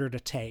harder to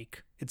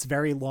take. It's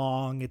very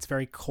long, it's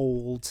very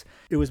cold.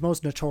 It was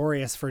most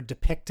notorious for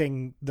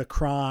depicting the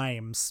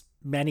crimes,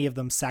 many of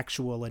them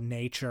sexual in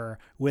nature,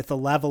 with a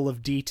level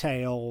of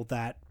detail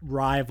that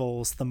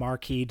rivals the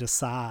Marquis de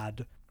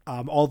Sade.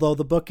 Although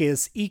the book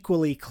is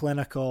equally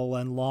clinical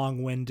and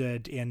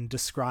long-winded in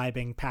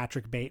describing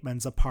Patrick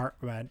Bateman's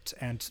apartment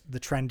and the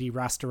trendy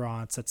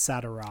restaurants,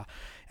 etc.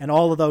 And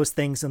all of those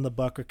things in the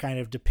book are kind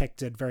of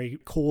depicted very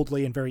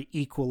coldly and very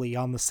equally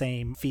on the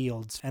same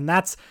fields. And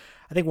that's,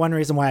 I think, one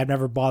reason why I've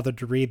never bothered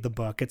to read the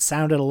book. It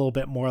sounded a little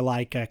bit more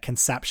like a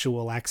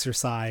conceptual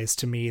exercise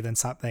to me than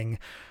something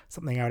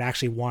I would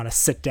actually want to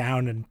sit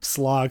down and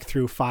slog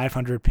through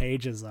 500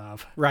 pages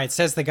of. Right,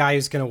 says the guy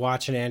who's going to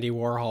watch an Andy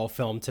Warhol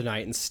film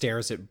tonight and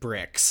stares at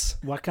bricks.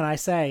 What can I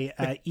say?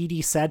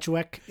 Edie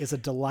Sedgwick is a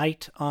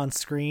delight on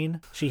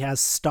screen. She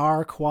has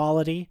star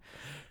quality,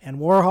 and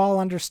Warhol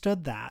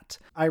understood that.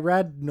 I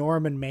read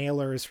Norman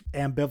Mailer's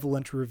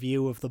ambivalent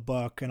review of the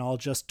book, and I'll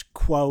just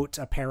quote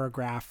a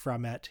paragraph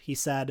from it. He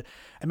said,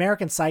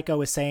 "American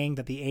Psycho is saying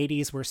that the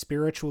 80s were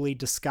spiritually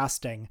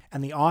disgusting,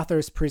 and the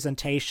author's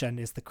presentation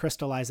is the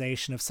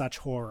crystallization of such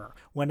horror.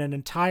 When an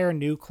entire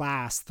new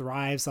class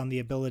thrives on the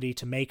ability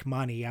to make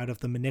money out of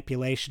the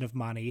manipulation of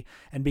money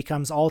and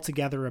becomes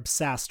altogether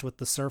obsessed with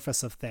the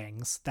surface of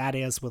things, that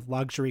is, with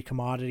luxury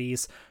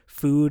commodities,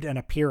 food, and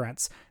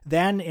appearance,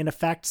 then, in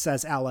effect,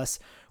 says Ellis,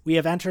 we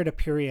have entered a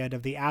period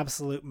of the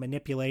absolute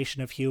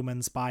manipulation of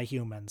humans by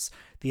humans.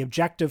 The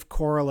objective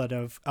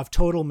correlative of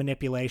total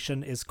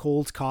manipulation is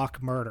cold cock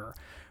murder.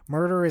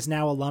 Murder is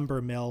now a lumber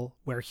mill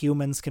where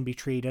humans can be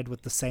treated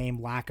with the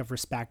same lack of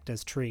respect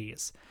as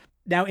trees."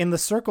 Now, in the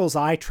circles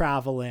I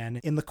travel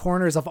in the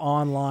corners of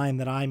online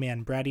that I'm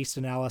in, Bret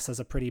Easton Ellis has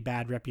a pretty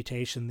bad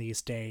reputation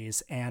these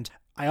days, and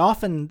I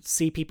often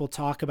see people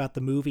talk about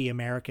the movie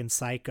American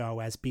Psycho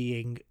as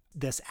being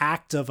this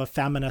act of a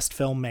feminist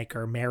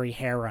filmmaker, Mary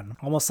Harron,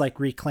 almost like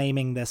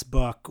reclaiming this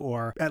book,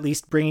 or at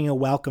least bringing a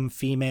welcome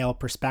female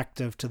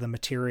perspective to the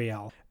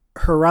material.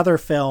 Her other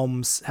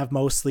films have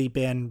mostly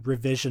been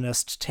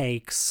revisionist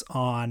takes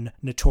on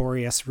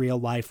notorious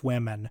real-life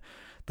women.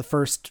 The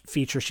first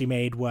feature she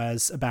made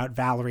was about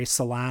Valerie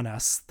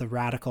Solanas, the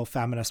radical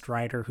feminist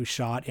writer who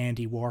shot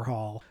Andy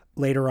Warhol.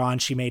 Later on,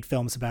 she made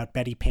films about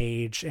Betty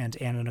Page and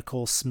Anna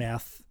Nicole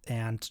Smith,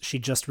 and she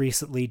just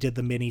recently did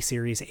the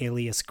miniseries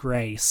Alias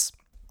Grace.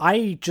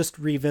 I just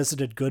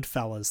revisited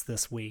Goodfellas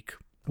this week,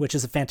 which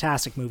is a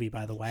fantastic movie,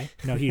 by the way.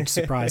 No huge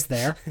surprise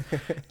there.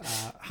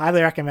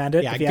 Highly recommend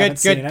it. Yeah, if you haven't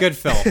seen it. Good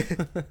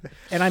film.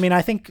 And I mean,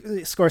 I think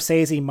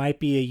Scorsese might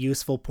be a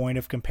useful point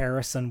of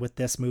comparison with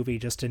this movie,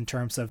 just in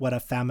terms of what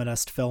a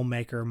feminist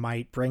filmmaker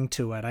might bring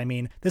to it. I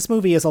mean, this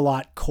movie is a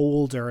lot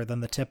colder than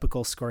the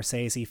typical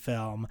Scorsese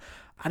film.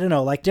 I don't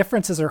know, like,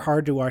 differences are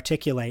hard to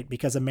articulate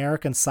because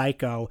American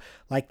Psycho,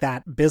 like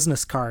that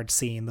business card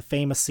scene, the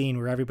famous scene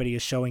where everybody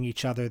is showing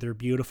each other their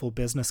beautiful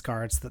business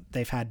cards that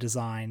they've had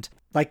designed.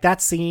 Like,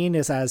 that scene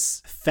is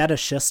as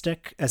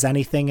fetishistic as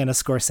anything in a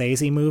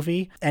Scorsese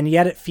movie, and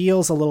yet it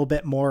feels a little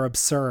bit more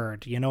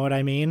absurd, you know what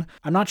I mean?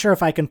 I'm not sure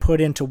if I can put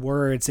into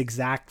words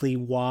exactly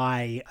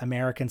why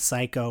American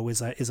Psycho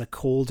is a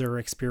colder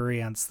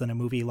experience than a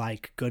movie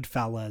like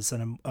Goodfellas,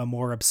 and a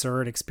more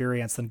absurd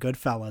experience than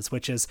Goodfellas,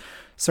 which is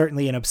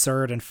certainly an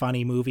absurd and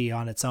funny movie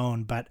on its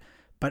own, but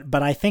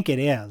But I think it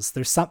is.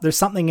 There's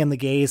something in the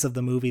gaze of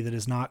the movie that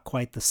is not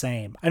quite the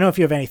same. I don't know if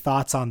you have any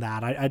thoughts on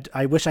that.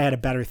 I wish I had a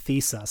better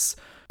thesis,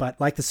 but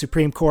like the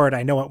Supreme Court,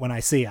 I know it when I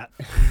see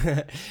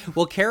it.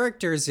 Well,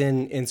 characters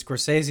in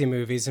Scorsese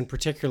movies, and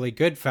particularly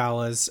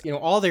Goodfellas,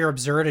 all their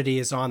absurdity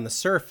is on the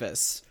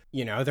surface.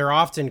 They're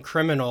often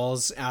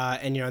criminals,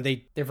 and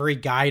they're very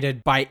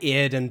guided by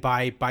id and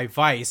by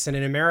vice. And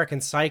in American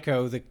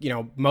Psycho,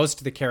 most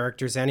of the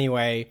characters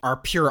anyway are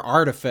pure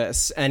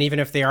artifice. And even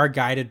if they are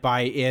guided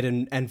by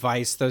id and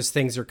vice, those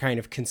things are kind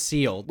of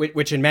concealed,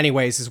 which in many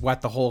ways is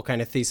what the whole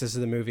kind of thesis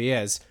of the movie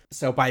is.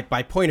 So by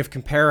point of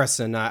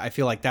comparison, I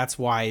feel like that's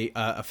why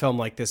a film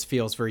like this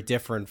feels very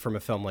different from a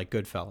film like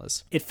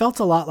Goodfellas. It felt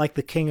a lot like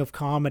The King of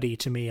Comedy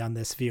to me on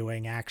this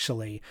viewing,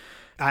 actually.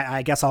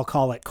 I guess I'll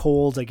call it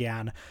cold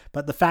again,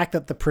 but the fact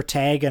that the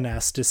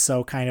protagonist is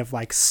so kind of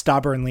like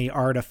stubbornly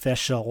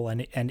artificial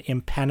and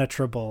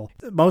impenetrable.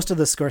 Most of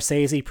the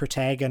Scorsese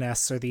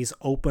protagonists are these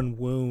open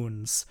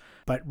wounds,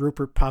 but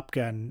Rupert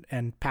Pupkin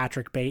and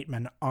Patrick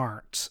Bateman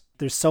aren't.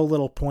 There's so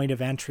little point of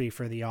entry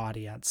for the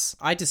audience.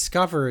 I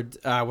discovered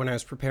when I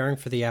was preparing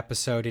for the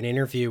episode an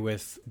interview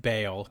with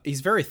Bale.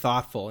 He's very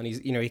thoughtful, and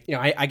he's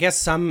I guess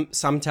some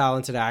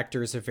talented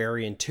actors are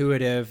very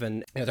intuitive,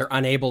 and they're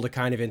unable to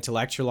kind of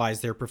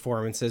intellectualize their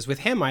performances. With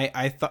him,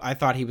 I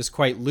thought he was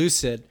quite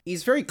lucid.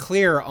 He's very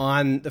clear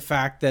on the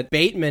fact that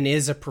Bateman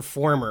is a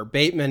performer.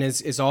 Bateman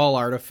is all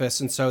artifice,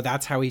 and so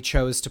that's how he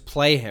chose to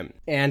play him.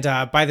 And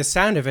by the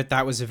sound of it,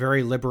 that was a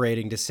very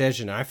liberating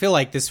decision. And I feel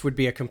like this would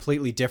be a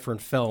completely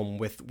different film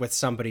with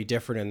somebody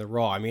different in the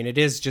role. I mean, it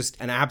is just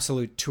an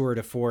absolute tour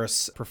de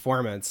force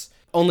performance.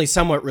 Only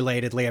somewhat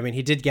relatedly, I mean,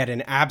 he did get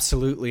in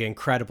absolutely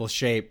incredible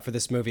shape for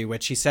this movie,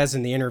 which he says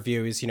in the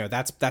interview is,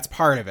 that's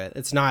part of it.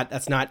 That's not,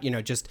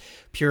 just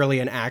purely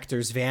an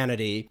actor's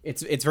vanity.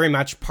 It's very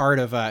much part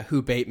of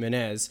who Bateman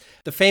is.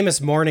 The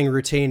famous morning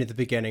routine at the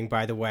beginning,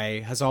 by the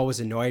way, has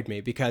always annoyed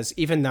me because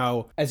even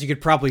though, as you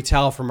could probably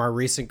tell from our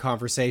recent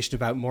conversation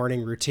about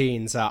morning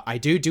routines, I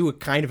do a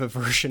kind of a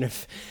version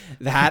of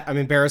that. I'm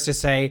embarrassed to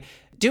say,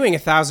 doing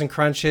 1,000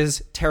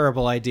 crunches,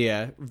 terrible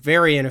idea.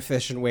 Very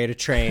inefficient way to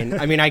train.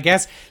 I mean, I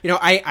guess,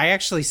 I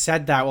actually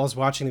said that while I was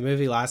watching the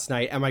movie last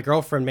night, and my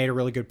girlfriend made a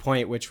really good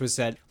point, which was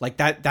that, like,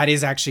 that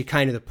is actually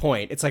kind of the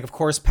point. It's like, of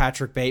course,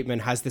 Patrick Bateman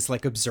has this,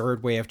 like,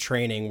 absurd way of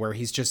training where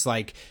he's just,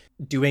 like,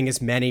 doing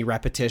as many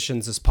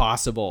repetitions as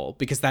possible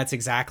because that's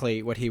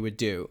exactly what he would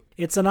do.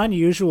 It's an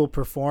unusual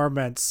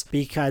performance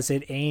because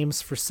it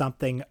aims for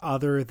something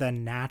other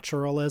than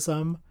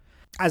naturalism.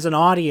 As an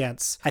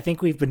audience, I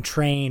think we've been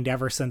trained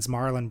ever since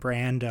Marlon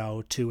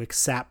Brando to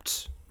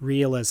accept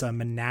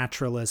realism and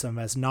naturalism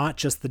as not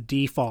just the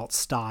default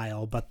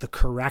style, but the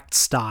correct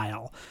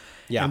style.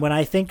 Yeah. And when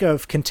I think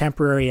of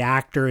contemporary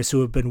actors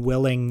who have been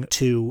willing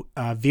to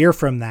veer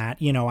from that,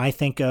 I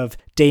think of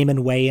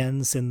Damon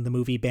Wayans in the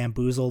movie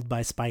Bamboozled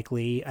by Spike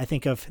Lee. I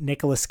think of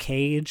Nicolas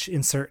Cage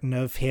in certain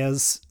of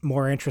his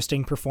more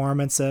interesting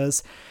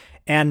performances,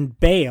 and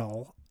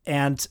Bale.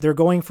 And they're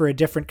going for a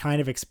different kind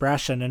of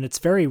expression, and it's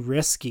very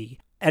risky.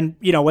 And,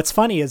 what's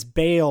funny is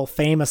Bale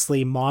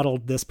famously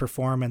modeled this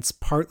performance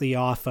partly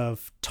off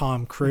of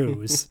Tom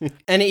Cruise.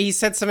 And he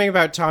said something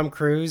about Tom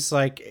Cruise,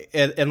 like,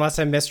 unless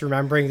I'm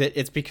misremembering, that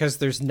it's because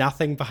there's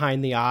nothing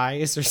behind the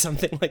eyes or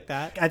something like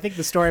that. I think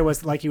the story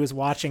was like he was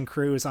watching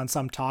Cruise on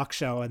some talk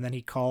show, and then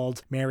he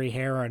called Mary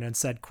Harron and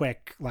said,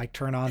 quick, like,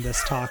 turn on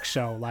this talk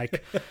show.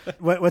 Like,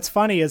 what's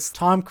funny is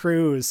Tom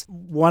Cruise,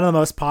 one of the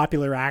most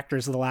popular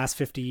actors of the last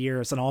 50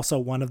 years, and also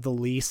one of the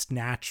least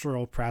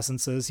natural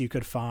presences you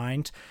could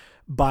find.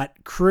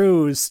 But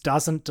Cruise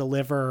doesn't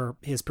deliver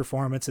his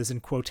performances in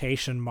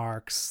quotation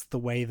marks the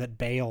way that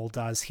Bale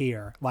does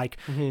here. Like,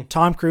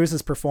 Tom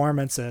Cruise's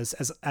performances,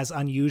 as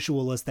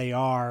unusual as they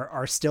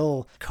are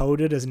still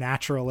coded as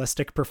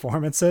naturalistic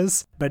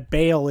performances, but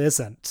Bale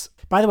isn't.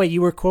 By the way,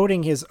 you were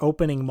quoting his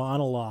opening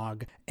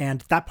monologue, and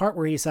that part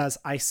where he says,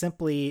 I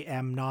simply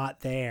am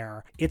not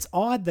there. It's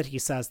odd that he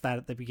says that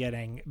at the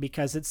beginning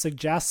because it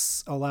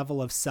suggests a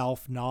level of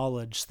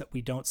self-knowledge that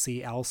we don't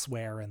see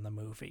elsewhere in the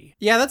movie.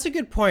 Yeah, that's a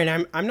good point.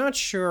 I'm not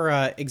sure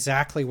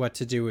exactly what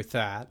to do with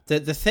that.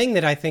 The thing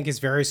that I think is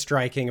very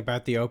striking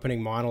about the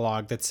opening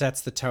monologue that sets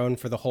the tone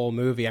for the whole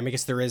movie, I mean, I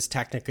guess there is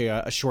technically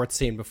a short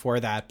scene before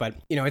that, but,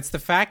 it's the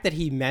fact that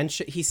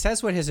he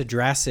says what his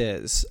address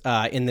is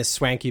in this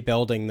swanky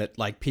building that,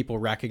 like, people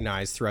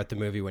recognize throughout the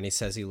movie when he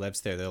says he lives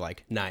there. They're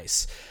like,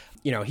 nice.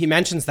 He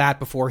mentions that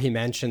before he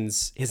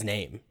mentions his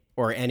name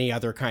or any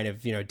other kind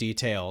of,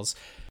 details,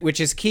 which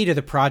is key to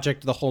the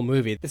project of the whole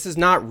movie. This is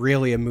not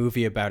really a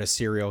movie about a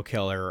serial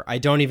killer. I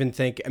don't even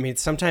think,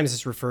 sometimes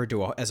it's referred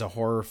to as a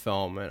horror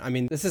film.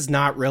 This is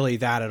not really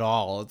that at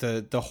all.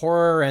 The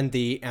horror and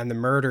the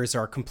murders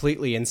are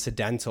completely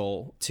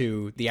incidental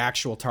to the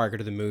actual target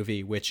of the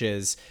movie, which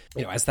is,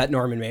 as that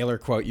Norman Mailer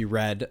quote you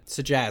read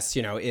suggests,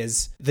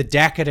 is the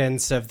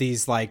decadence of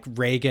these, like,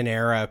 Reagan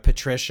era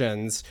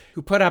patricians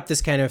who put up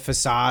this kind of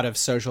facade of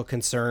social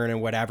concern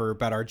and whatever,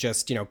 but are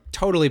just,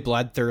 totally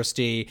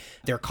bloodthirsty.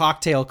 Their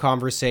cocktail cocktail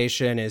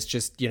conversation is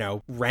just,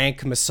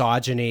 rank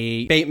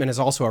misogyny. Bateman is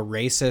also a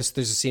racist.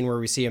 There's a scene where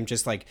we see him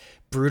just like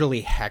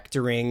brutally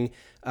hectoring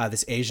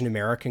this Asian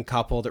American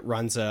couple that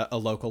runs a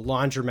local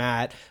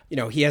laundromat.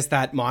 He has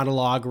that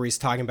monologue where he's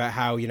talking about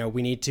how,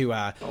 we need to...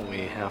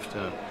 We have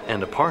to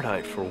end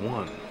apartheid for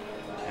one,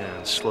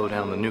 and slow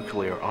down the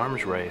nuclear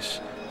arms race,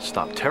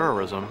 stop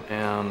terrorism,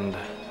 and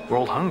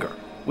world hunger.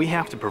 We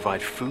have to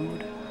provide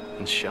food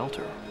and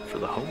shelter for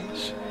the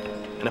homeless,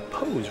 and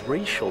oppose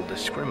racial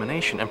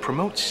discrimination and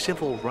promote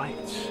civil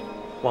rights,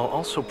 while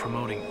also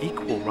promoting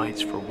equal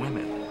rights for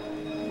women.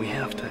 We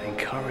have to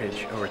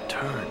encourage a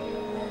return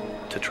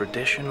to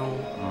traditional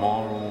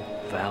moral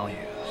values.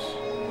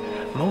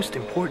 Most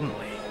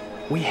importantly,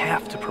 we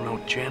have to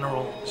promote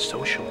general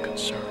social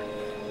concern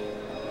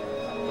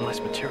and less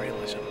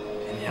materialism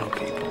in young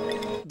people.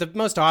 The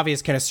most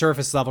obvious kind of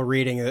surface level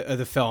reading of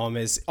the film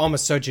is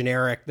almost so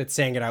generic that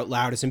saying it out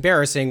loud is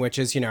embarrassing, which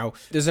is,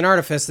 there's an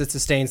artifice that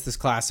sustains this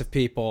class of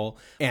people,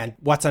 and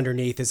what's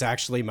underneath is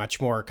actually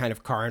much more kind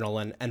of carnal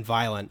and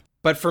violent.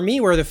 But for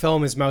me, where the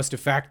film is most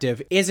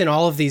effective is in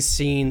all of these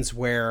scenes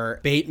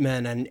where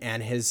Bateman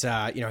and his,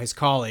 his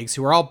colleagues,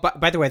 who are all,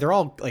 by the way, they're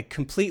all like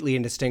completely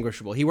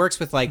indistinguishable. He works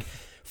with like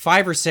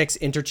 5 or 6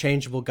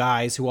 interchangeable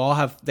guys who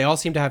they all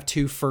seem to have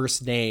 2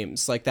 first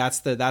names. Like that's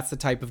the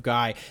type of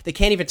guy. They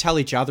can't even tell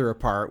each other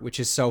apart, which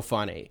is so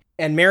funny.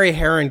 And Mary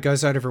Harron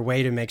goes out of her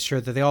way to make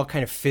sure that they all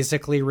kind of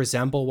physically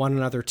resemble one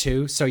another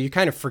too. So you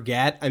kind of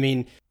forget. I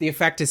mean, the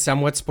effect is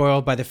somewhat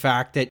spoiled by the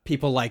fact that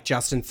people like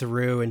Justin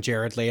Theroux and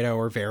Jared Leto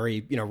are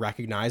very,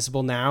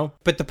 recognizable now.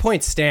 But the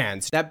point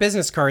stands. That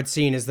business card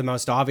scene is the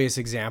most obvious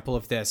example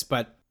of this,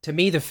 but to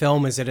me, the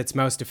film is at its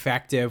most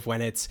effective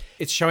when it's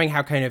showing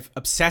how kind of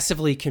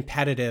obsessively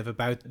competitive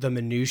about the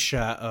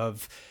minutia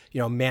of,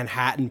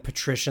 Manhattan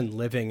patrician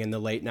living in the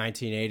late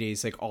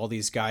 1980s, like all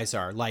these guys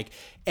are. Like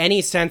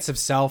any sense of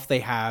self they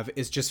have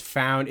is just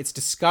it's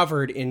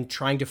discovered in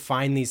trying to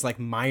find these like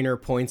minor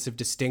points of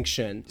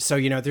distinction. So,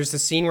 there's a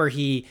scene where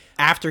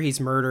after he's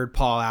murdered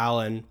Paul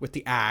Allen with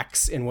the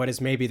axe in what is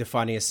maybe the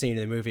funniest scene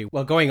in the movie,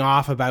 while going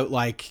off about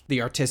like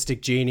the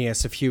artistic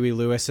genius of Huey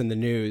Lewis in the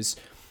news,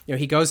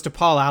 he goes to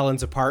Paul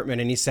Allen's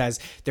apartment and he says,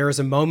 "There was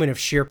a moment of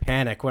sheer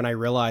panic when I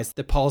realized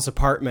that Paul's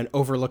apartment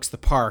overlooks the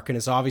park and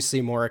is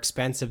obviously more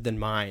expensive than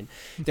mine."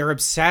 They're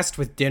obsessed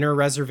with dinner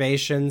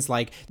reservations.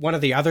 Like one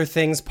of the other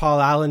things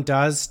Paul Allen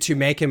does to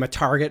make him a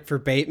target for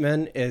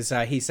Bateman is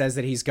he says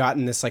that he's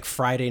gotten this like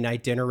Friday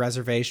night dinner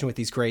reservation with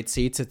these great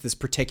seats at this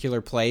particular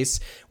place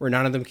where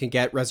none of them can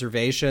get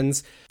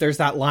reservations. There's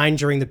that line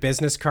during the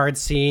business card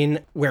scene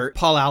where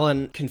Paul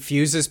Allen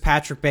confuses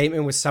Patrick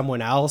Bateman with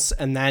someone else,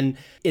 and then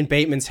in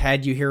Bateman's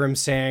head you hear him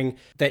saying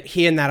that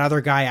he and that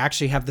other guy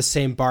actually have the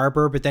same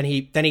barber, but then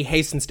he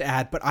hastens to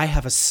add, "But I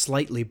have a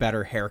slightly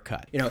better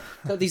haircut."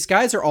 So these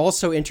guys are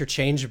also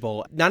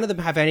interchangeable. None of them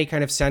have any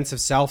kind of sense of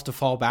self to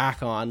fall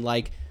back on.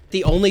 Like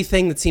the only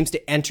thing that seems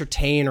to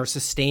entertain or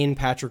sustain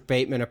Patrick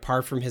Bateman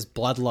apart from his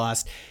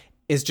bloodlust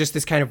is just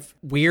this kind of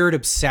weird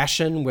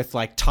obsession with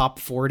like top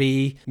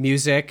 40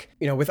 music,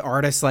 with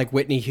artists like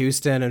Whitney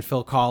Houston and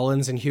Phil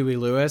Collins and Huey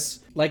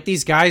Lewis. Like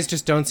these guys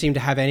just don't seem to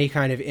have any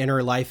kind of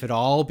inner life at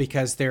all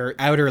because their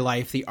outer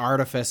life, the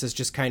artifice, has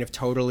just kind of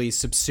totally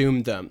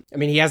subsumed them. I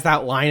mean, he has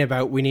that line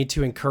about we need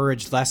to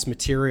encourage less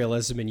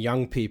materialism in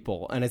young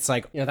people. And it's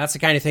like, that's the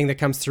kind of thing that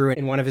comes through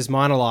in one of his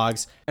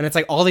monologues. And it's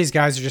like all these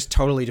guys are just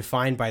totally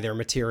defined by their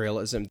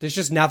materialism. There's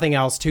just nothing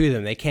else to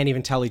them. They can't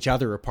even tell each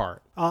other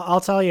apart.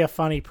 I'll tell you a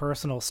funny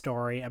personal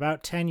story.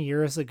 About 10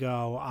 years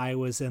ago, I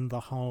was in the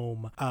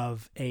home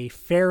of a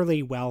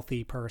fairly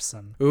wealthy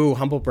person. Ooh,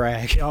 humble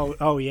brag.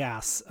 Oh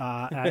yes.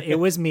 It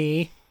was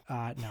me.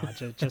 No,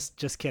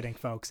 just kidding,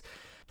 folks.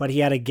 But he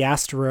had a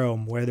guest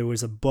room where there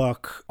was a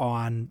book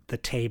on the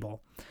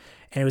table,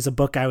 and it was a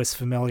book I was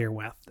familiar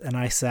with. And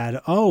I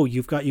said, "Oh,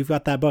 you've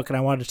got that book," and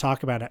I wanted to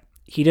talk about it.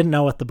 He didn't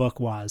know what the book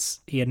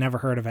was. He had never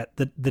heard of it.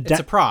 It's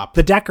a prop.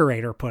 The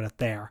decorator put it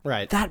there.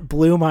 Right. That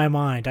blew my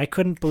mind. I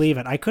couldn't believe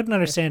it. I couldn't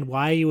understand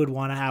why you would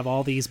want to have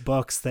all these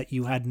books that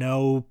you had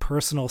no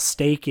personal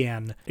stake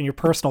in your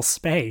personal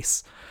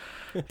space.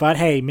 But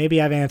hey,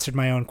 maybe I've answered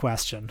my own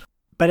question.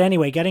 But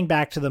anyway, getting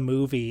back to the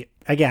movie,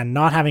 again,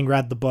 not having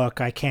read the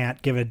book, I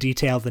can't give a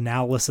detailed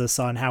analysis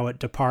on how it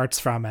departs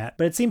from it.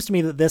 But it seems to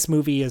me that this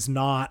movie is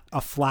not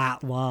a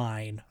flat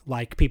line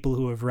like people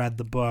who have read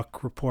the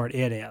book report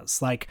it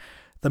is. Like,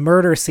 the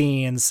murder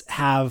scenes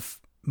have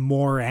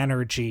more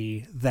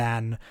energy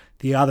than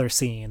the other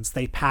scenes.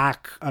 They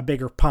pack a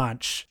bigger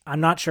punch. I'm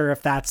not sure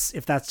if that's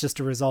just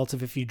a result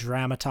of if you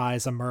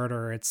dramatize a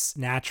murder, it's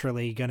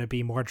naturally going to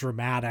be more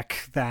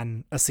dramatic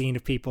than a scene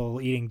of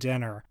people eating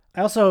dinner.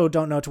 I also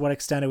don't know to what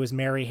extent it was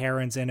Mary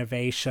Harron's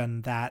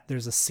innovation that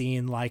there's a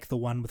scene like the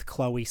one with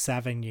Chloe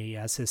Sevigny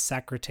as his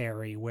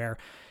secretary, where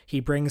he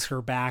brings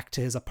her back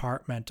to his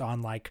apartment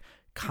on like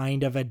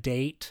kind of a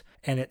date,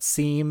 and it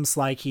seems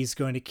like he's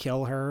going to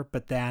kill her,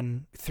 but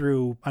then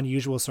through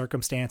unusual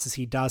circumstances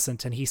he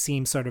doesn't, and he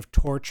seems sort of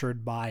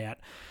tortured by it.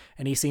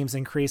 and he seems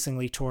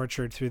increasingly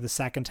tortured through the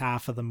second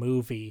half of the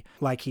movie,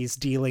 like he's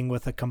dealing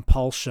with a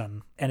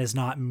compulsion and is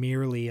not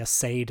merely a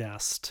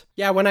sadist.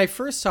 Yeah, when I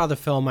first saw the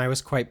film, I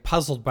was quite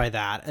puzzled by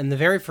that. And the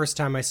very first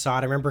time I saw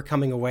it, I remember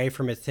coming away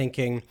from it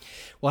thinking,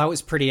 well, that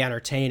was pretty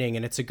entertaining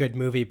and it's a good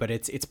movie, but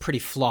it's pretty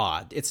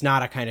flawed. It's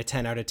not a kind of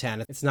 10 out of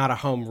 10. It's not a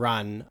home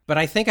run. But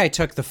I think I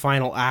took the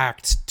final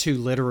act too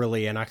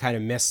literally and I kind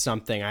of missed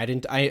something.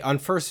 On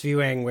first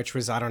viewing, which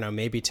was, I don't know,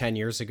 maybe 10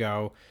 years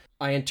ago,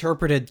 I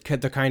interpreted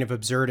the kind of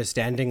absurdist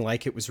ending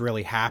like it was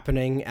really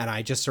happening, and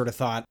I just sort of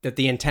thought that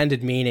the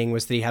intended meaning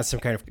was that he has some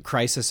kind of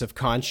crisis of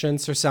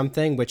conscience or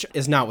something, which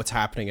is not what's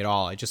happening at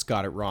all. I just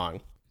got it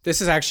wrong. This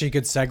is actually a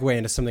good segue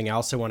into something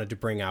else I wanted to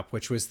bring up,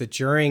 which was that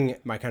during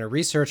my kind of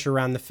research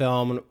around the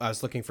film, I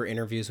was looking for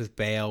interviews with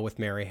Bale, with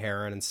Mary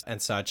Harron and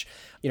such.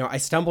 You know, I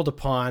stumbled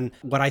upon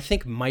what I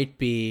think might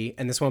be,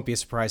 and this won't be a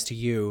surprise to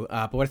you,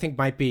 but what I think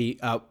might be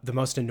the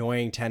most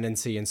annoying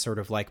tendency in sort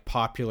of like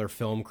popular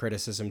film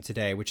criticism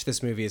today, which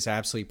this movie is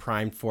absolutely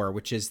primed for,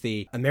 which is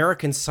the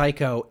American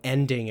Psycho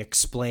ending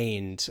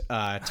explained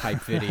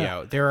type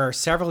video. There are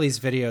several of these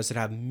videos that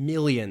have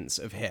millions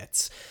of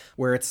hits,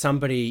 where it's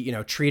somebody, you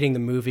know, treating the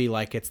movie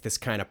like it's this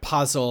kind of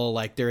puzzle,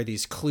 like there are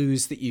these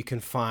clues that you can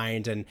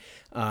find, and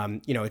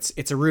you know, it's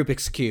a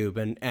Rubik's Cube,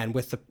 and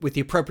with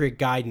the appropriate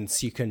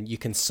guidance, you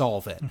can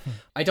solve it. Mm-hmm.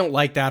 I don't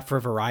like that for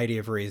a variety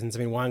of reasons. I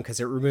mean, one,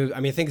 because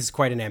I think it's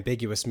quite an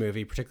ambiguous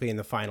movie, particularly in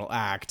the final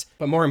act.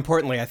 But more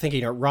importantly, I think,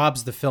 you know, it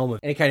robs the film of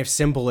any kind of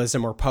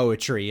symbolism or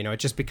poetry. You know, it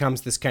just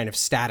becomes this kind of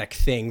static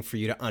thing for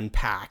you to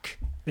unpack.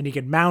 And you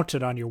can mount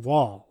it on your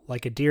wall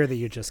like a deer that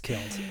you just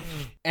killed.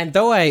 And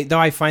though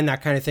I find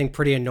that kind of thing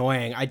pretty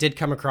annoying, I did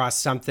come across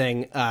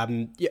something,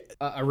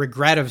 a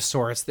regret of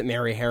sorts that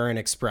Mary Harron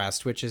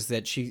expressed, which is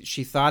that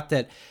she thought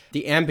that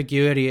the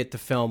ambiguity at the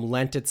film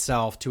lent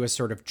itself to a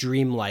sort of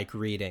dreamlike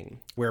reading,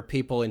 where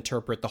people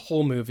interpret the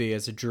whole movie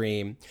as a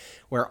dream,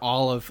 where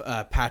all of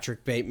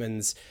Patrick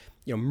Bateman's,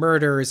 you know,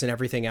 murders and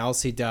everything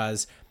else he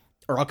does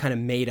are all kind of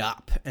made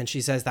up. And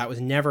she says that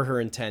was never her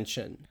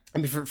intention. I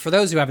mean, for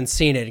those who haven't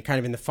seen it, kind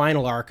of in the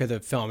final arc of the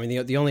film, I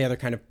mean, the only other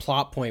kind of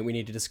plot point we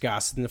need to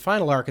discuss, in the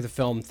final arc of the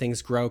film,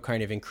 things grow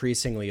kind of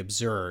increasingly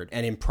absurd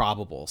and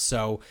improbable.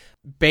 So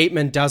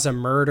Bateman does a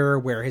murder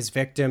where his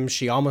victim,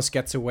 she almost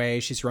gets away.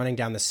 She's running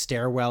down the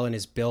stairwell in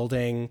his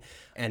building,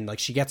 and like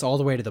she gets all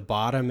the way to the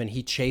bottom, and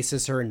he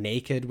chases her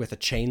naked with a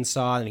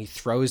chainsaw, and he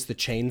throws the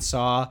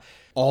chainsaw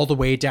all the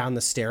way down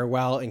the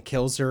stairwell and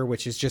kills her,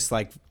 which is just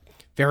like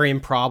very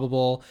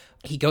improbable.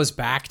 He goes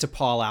back to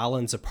Paul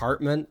Allen's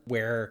apartment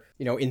where,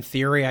 you know, in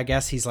theory, I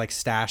guess he's like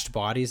stashed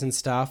bodies and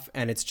stuff.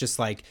 And it's just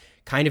like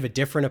kind of a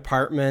different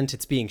apartment.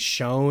 It's being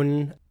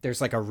shown.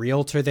 There's like a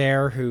realtor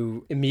there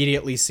who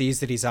immediately sees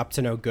that he's up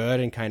to no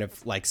good and kind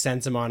of like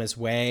sends him on his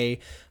way.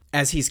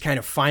 As he's kind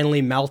of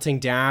finally melting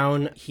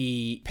down,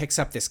 he picks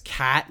up this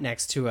cat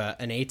next to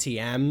an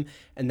ATM.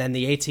 And then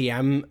the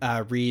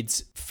ATM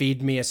reads,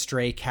 "Feed me a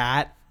stray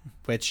cat,"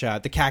 which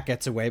the cat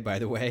gets away, by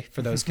the way,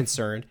 for those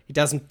concerned. He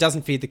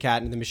doesn't feed the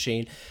cat into the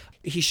machine.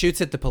 He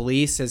shoots at the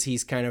police as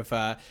he's kind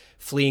of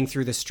fleeing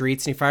through the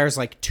streets, and he fires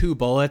like 2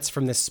 bullets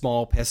from this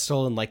small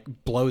pistol and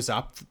like blows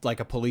up like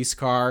a police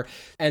car.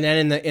 And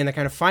then in the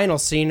kind of final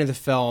scene of the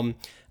film,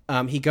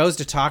 he goes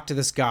to talk to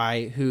this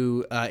guy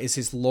who is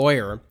his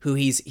lawyer, who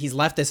he's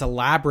left this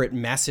elaborate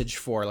message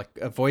for, like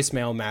a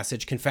voicemail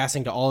message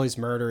confessing to all his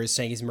murders,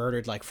 saying he's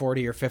murdered like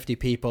 40 or 50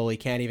 people. He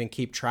can't even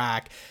keep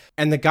track.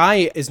 And the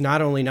guy is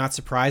not only not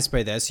surprised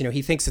by this, you know,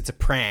 he thinks it's a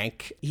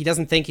prank. He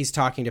doesn't think he's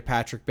talking to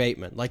Patrick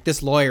Bateman. Like,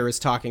 this lawyer is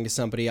talking to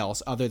somebody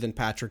else other than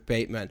Patrick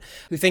Bateman,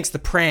 who thinks the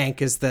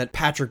prank is that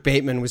Patrick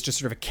Bateman was just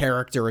sort of a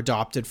character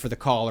adopted for the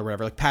call or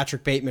whatever. Like,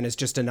 Patrick Bateman is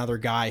just another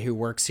guy who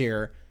works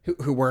here,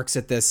 who works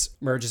at this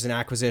mergers and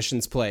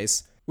acquisitions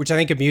place, which I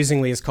think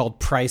amusingly is called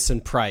Price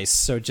and Price.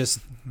 So just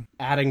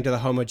adding to the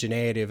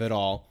homogeneity of it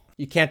all.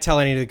 You can't tell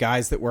any of the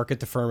guys that work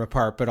at the firm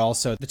apart, but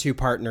also the 2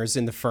 partners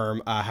in the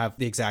firm have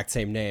the exact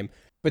same name.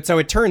 But so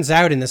it turns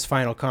out in this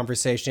final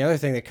conversation, the other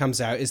thing that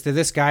comes out is that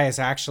this guy has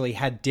actually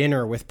had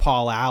dinner with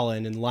Paul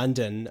Allen in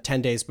London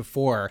 10 days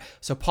before.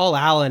 So Paul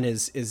Allen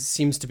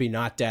seems to be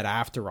not dead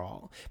after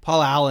all.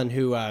 Paul Allen,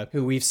 who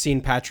we've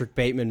seen Patrick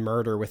Bateman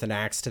murder with an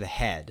axe to the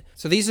head.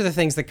 So these are the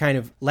things that kind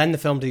of lend the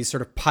film to these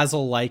sort of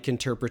puzzle-like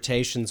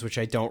interpretations, which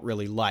I don't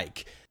really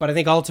like. But I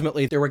think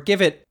ultimately they would give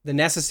it the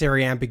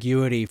necessary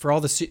ambiguity for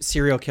all the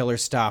serial killer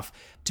stuff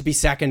to be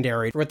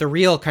secondary for what the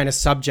real kind of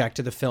subject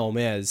of the film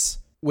is,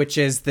 which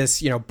is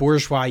this, you know,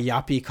 bourgeois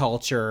yuppie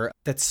culture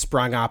that's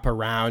sprung up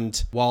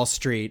around Wall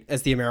Street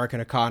as the American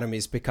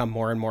economy's become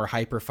more and more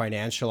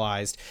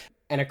hyper-financialized.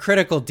 And a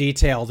critical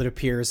detail that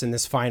appears in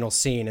this final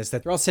scene is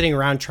that they're all sitting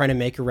around trying to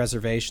make a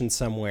reservation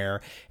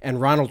somewhere,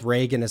 and Ronald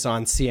Reagan is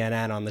on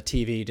CNN on the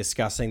TV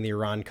discussing the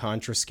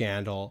Iran-Contra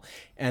scandal,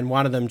 and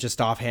one of them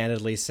just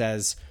offhandedly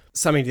says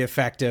something to the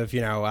effect of,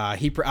 you know,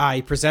 he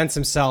presents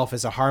himself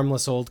as a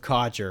harmless old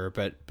codger,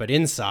 but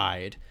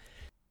inside...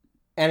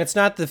 And it's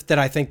not that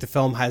I think the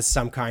film has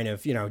some kind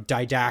of,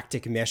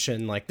 didactic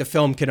mission, like the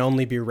film can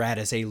only be read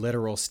as a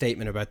literal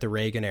statement about the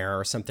Reagan era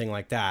or something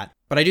like that.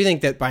 But I do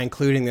think that by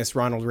including this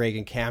Ronald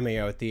Reagan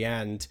cameo at the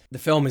end, the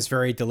film is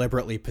very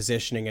deliberately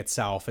positioning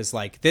itself as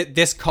like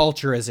this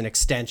culture is an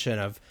extension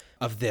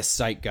of this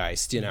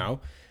zeitgeist,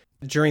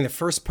 During the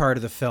first part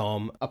of the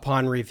film,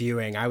 upon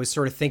reviewing, I was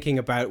sort of thinking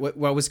about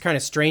what was kind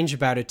of strange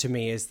about it to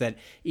me is that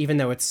even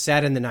though it's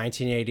set in the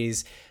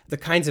 1980s, the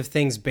kinds of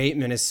things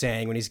Bateman is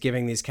saying when he's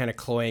giving these kind of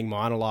cloying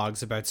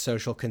monologues about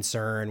social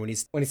concern, when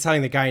he's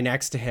telling the guy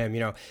next to him,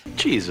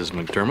 Jesus,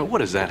 McDermott, what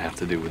does that have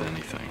to do with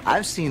anything?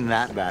 I've seen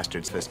that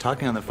bastard's fist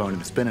talking on the phone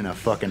and spinning a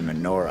fucking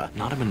menorah.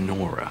 Not a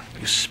menorah.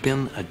 You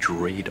spin a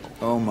dreidel.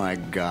 Oh my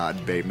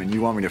God, Bateman,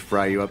 you want me to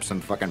fry you up some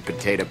fucking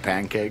potato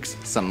pancakes?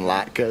 Some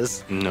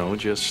latkes? No,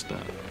 just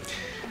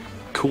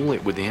cool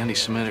it with the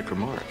anti-Semitic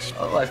remarks.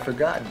 Oh, I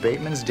forgot.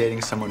 Bateman's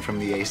dating someone from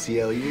the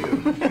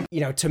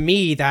ACLU. To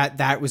me,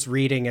 that was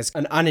reading as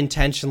an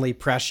unintentionally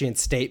prescient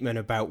statement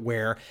about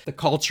where the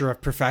culture of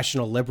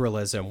professional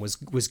liberalism was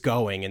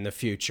going in the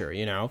future,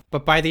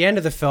 But by the end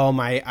of the film,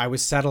 I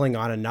was settling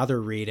on another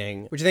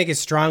reading, which I think is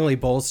strongly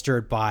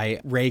bolstered by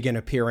Reagan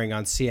appearing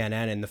on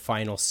CNN in the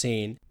final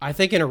scene. I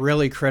think in a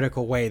really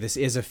critical way, this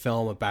is a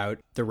film about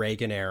the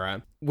Reagan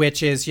era,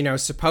 which is,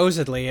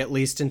 supposedly, at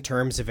least in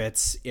terms of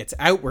its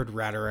outward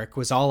rhetoric,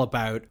 was all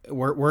about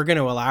we're going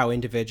to allow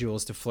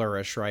individuals to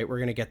flourish, right? We're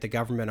going to get the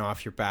government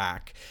off your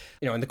back.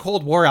 And the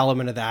Cold War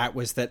element of that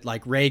was that,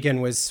 like,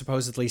 Reagan was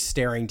supposedly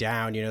staring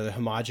down, the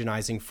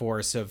homogenizing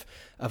force of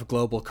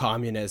global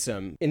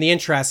communism in the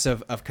interests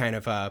of kind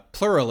of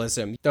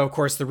pluralism. Though, of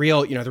course, the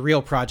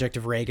real project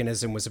of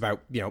Reaganism was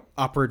about,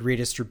 upward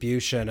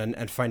redistribution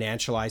and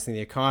financializing the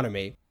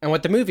economy. And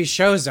what the movie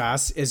shows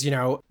us is,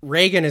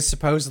 Reagan is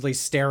supposedly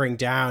staring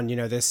down,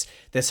 this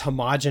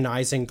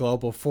homogenizing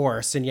global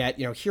force. And yet,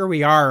 here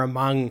we are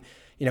among,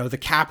 the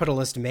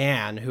capitalist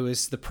man who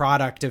is the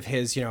product of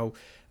his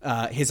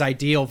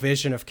ideal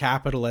vision of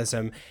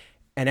capitalism.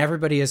 And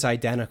everybody is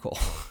identical.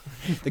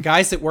 The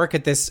guys that work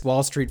at this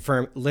Wall Street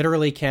firm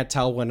literally can't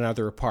tell one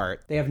another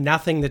apart. They have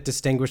nothing that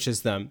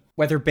distinguishes them.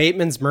 Whether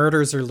Bateman's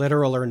murders are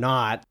literal or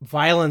not,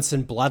 violence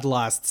and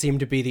bloodlust seem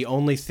to be the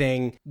only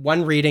thing.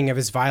 One reading of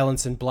his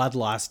violence and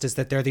bloodlust is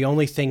that they're the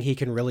only thing he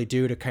can really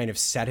do to kind of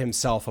set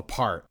himself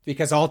apart.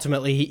 Because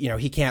ultimately,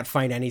 he can't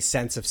find any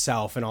sense of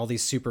self in all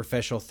these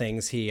superficial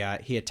things he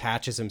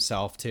attaches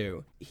himself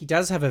to. He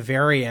does have a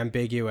very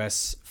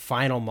ambiguous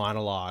final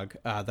monologue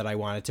that I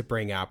wanted to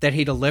bring up that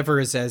he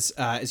delivers as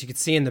you can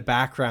see in the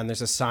background.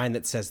 There's a sign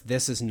that says,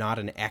 "This is not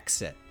an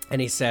exit."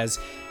 And he says,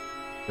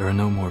 "There are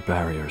no more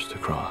barriers to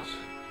cross.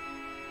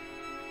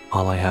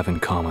 All I have in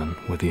common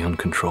with the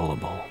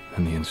uncontrollable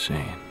and the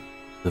insane,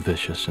 the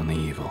vicious and the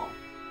evil,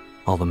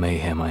 all the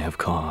mayhem I have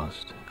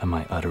caused and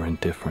my utter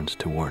indifference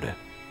toward it,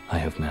 I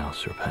have now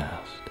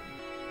surpassed.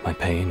 My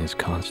pain is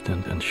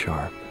constant and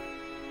sharp,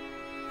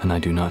 and I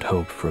do not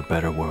hope for a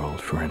better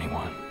world for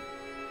anyone.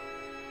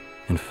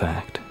 In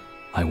fact,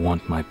 I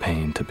want my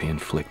pain to be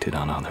inflicted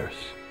on others.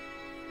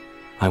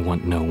 I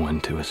want no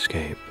one to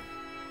escape.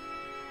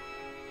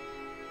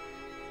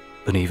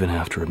 But even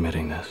after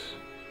admitting this,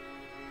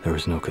 there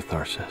is no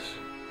catharsis.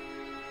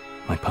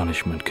 My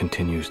punishment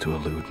continues to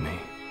elude me,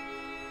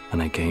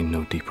 and I gain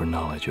no deeper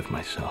knowledge of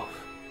myself.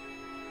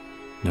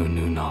 No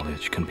new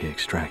knowledge can be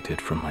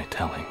extracted from my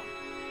telling.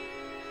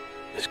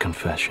 This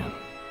confession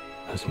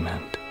has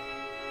meant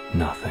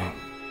nothing."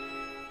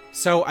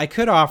 So I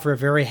could offer a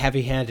very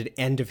heavy-handed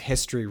end of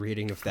history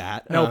reading of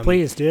that. No,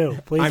 please do.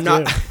 Please I'm do.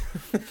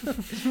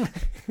 not.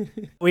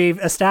 We've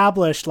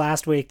established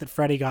last week that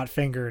Freddy Got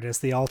Fingered is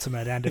the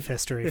ultimate end of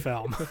history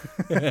film.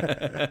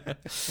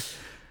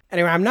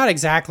 Anyway, I'm not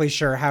exactly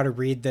sure how to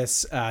read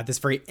this this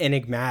very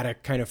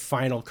enigmatic kind of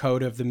final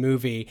code of the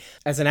movie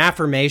as an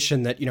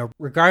affirmation that,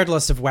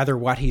 regardless of whether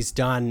what he's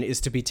done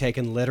is to be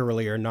taken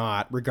literally or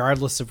not,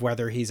 regardless of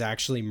whether he's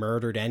actually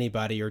murdered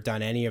anybody or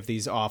done any of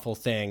these awful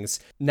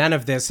things, none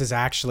of this has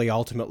actually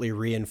ultimately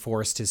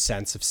reinforced his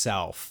sense of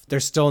self.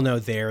 There's still no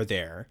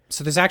there.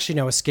 So there's actually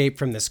no escape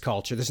from this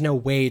culture. There's no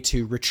way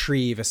to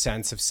retrieve a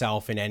sense of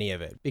self in any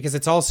of it because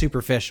it's all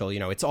superficial,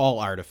 it's all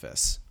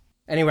artifice.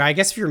 Anyway, I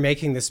guess if you're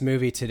making this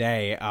movie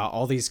today,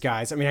 all these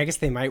guys, I guess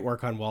they might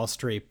work on Wall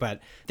Street, but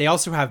they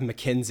also have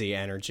McKinsey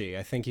energy.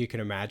 I think you can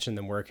imagine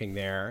them working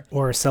there.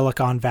 Or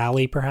Silicon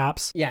Valley,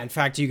 perhaps. Yeah, in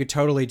fact, you could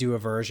totally do a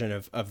version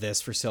of this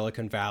for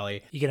Silicon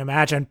Valley. You can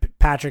imagine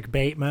Patrick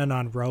Bateman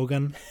on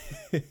Rogan,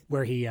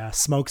 where he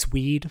smokes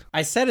weed.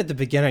 I said at the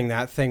beginning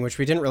that thing, which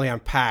we didn't really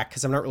unpack,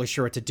 because I'm not really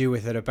sure what to do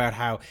with it, about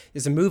how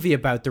there's a movie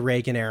about the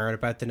Reagan era and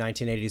about the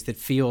 1980s that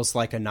feels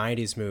like a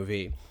 90s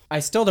movie. I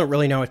still don't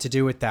really know what to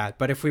do with that,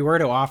 but if we were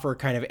to offer a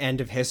kind of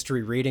end of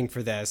history reading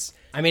for this,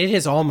 it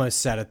is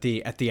almost set at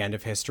the end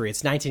of history.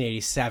 It's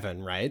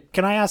 1987, right?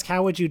 Can I ask,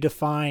 how would you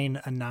define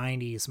a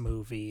 90s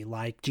movie?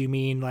 Like, do you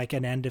mean like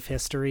an end of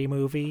history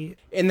movie?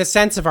 In the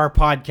sense of our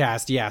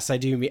podcast, yes, I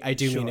do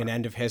Sure. mean an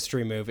end of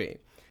history movie.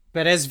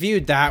 But as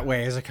viewed that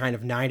way, as a kind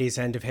of 90s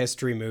end of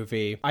history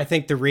movie, I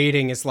think the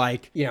reading is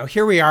like,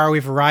 here we are,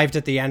 we've arrived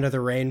at the end of the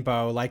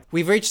rainbow. Like,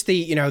 we've reached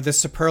the, the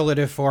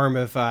superlative form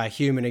of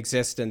human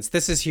existence.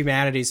 This is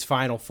humanity's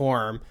final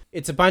form.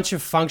 It's a bunch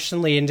of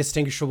functionally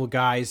indistinguishable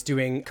guys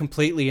doing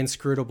completely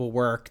inscrutable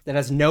work that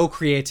has no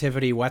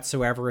creativity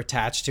whatsoever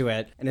attached to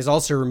it and is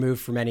also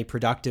removed from any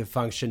productive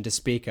function to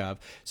speak of.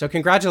 So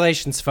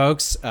congratulations,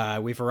 folks.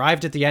 We've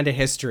arrived at the end of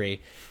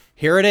history.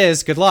 Here it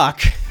is. Good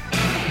luck.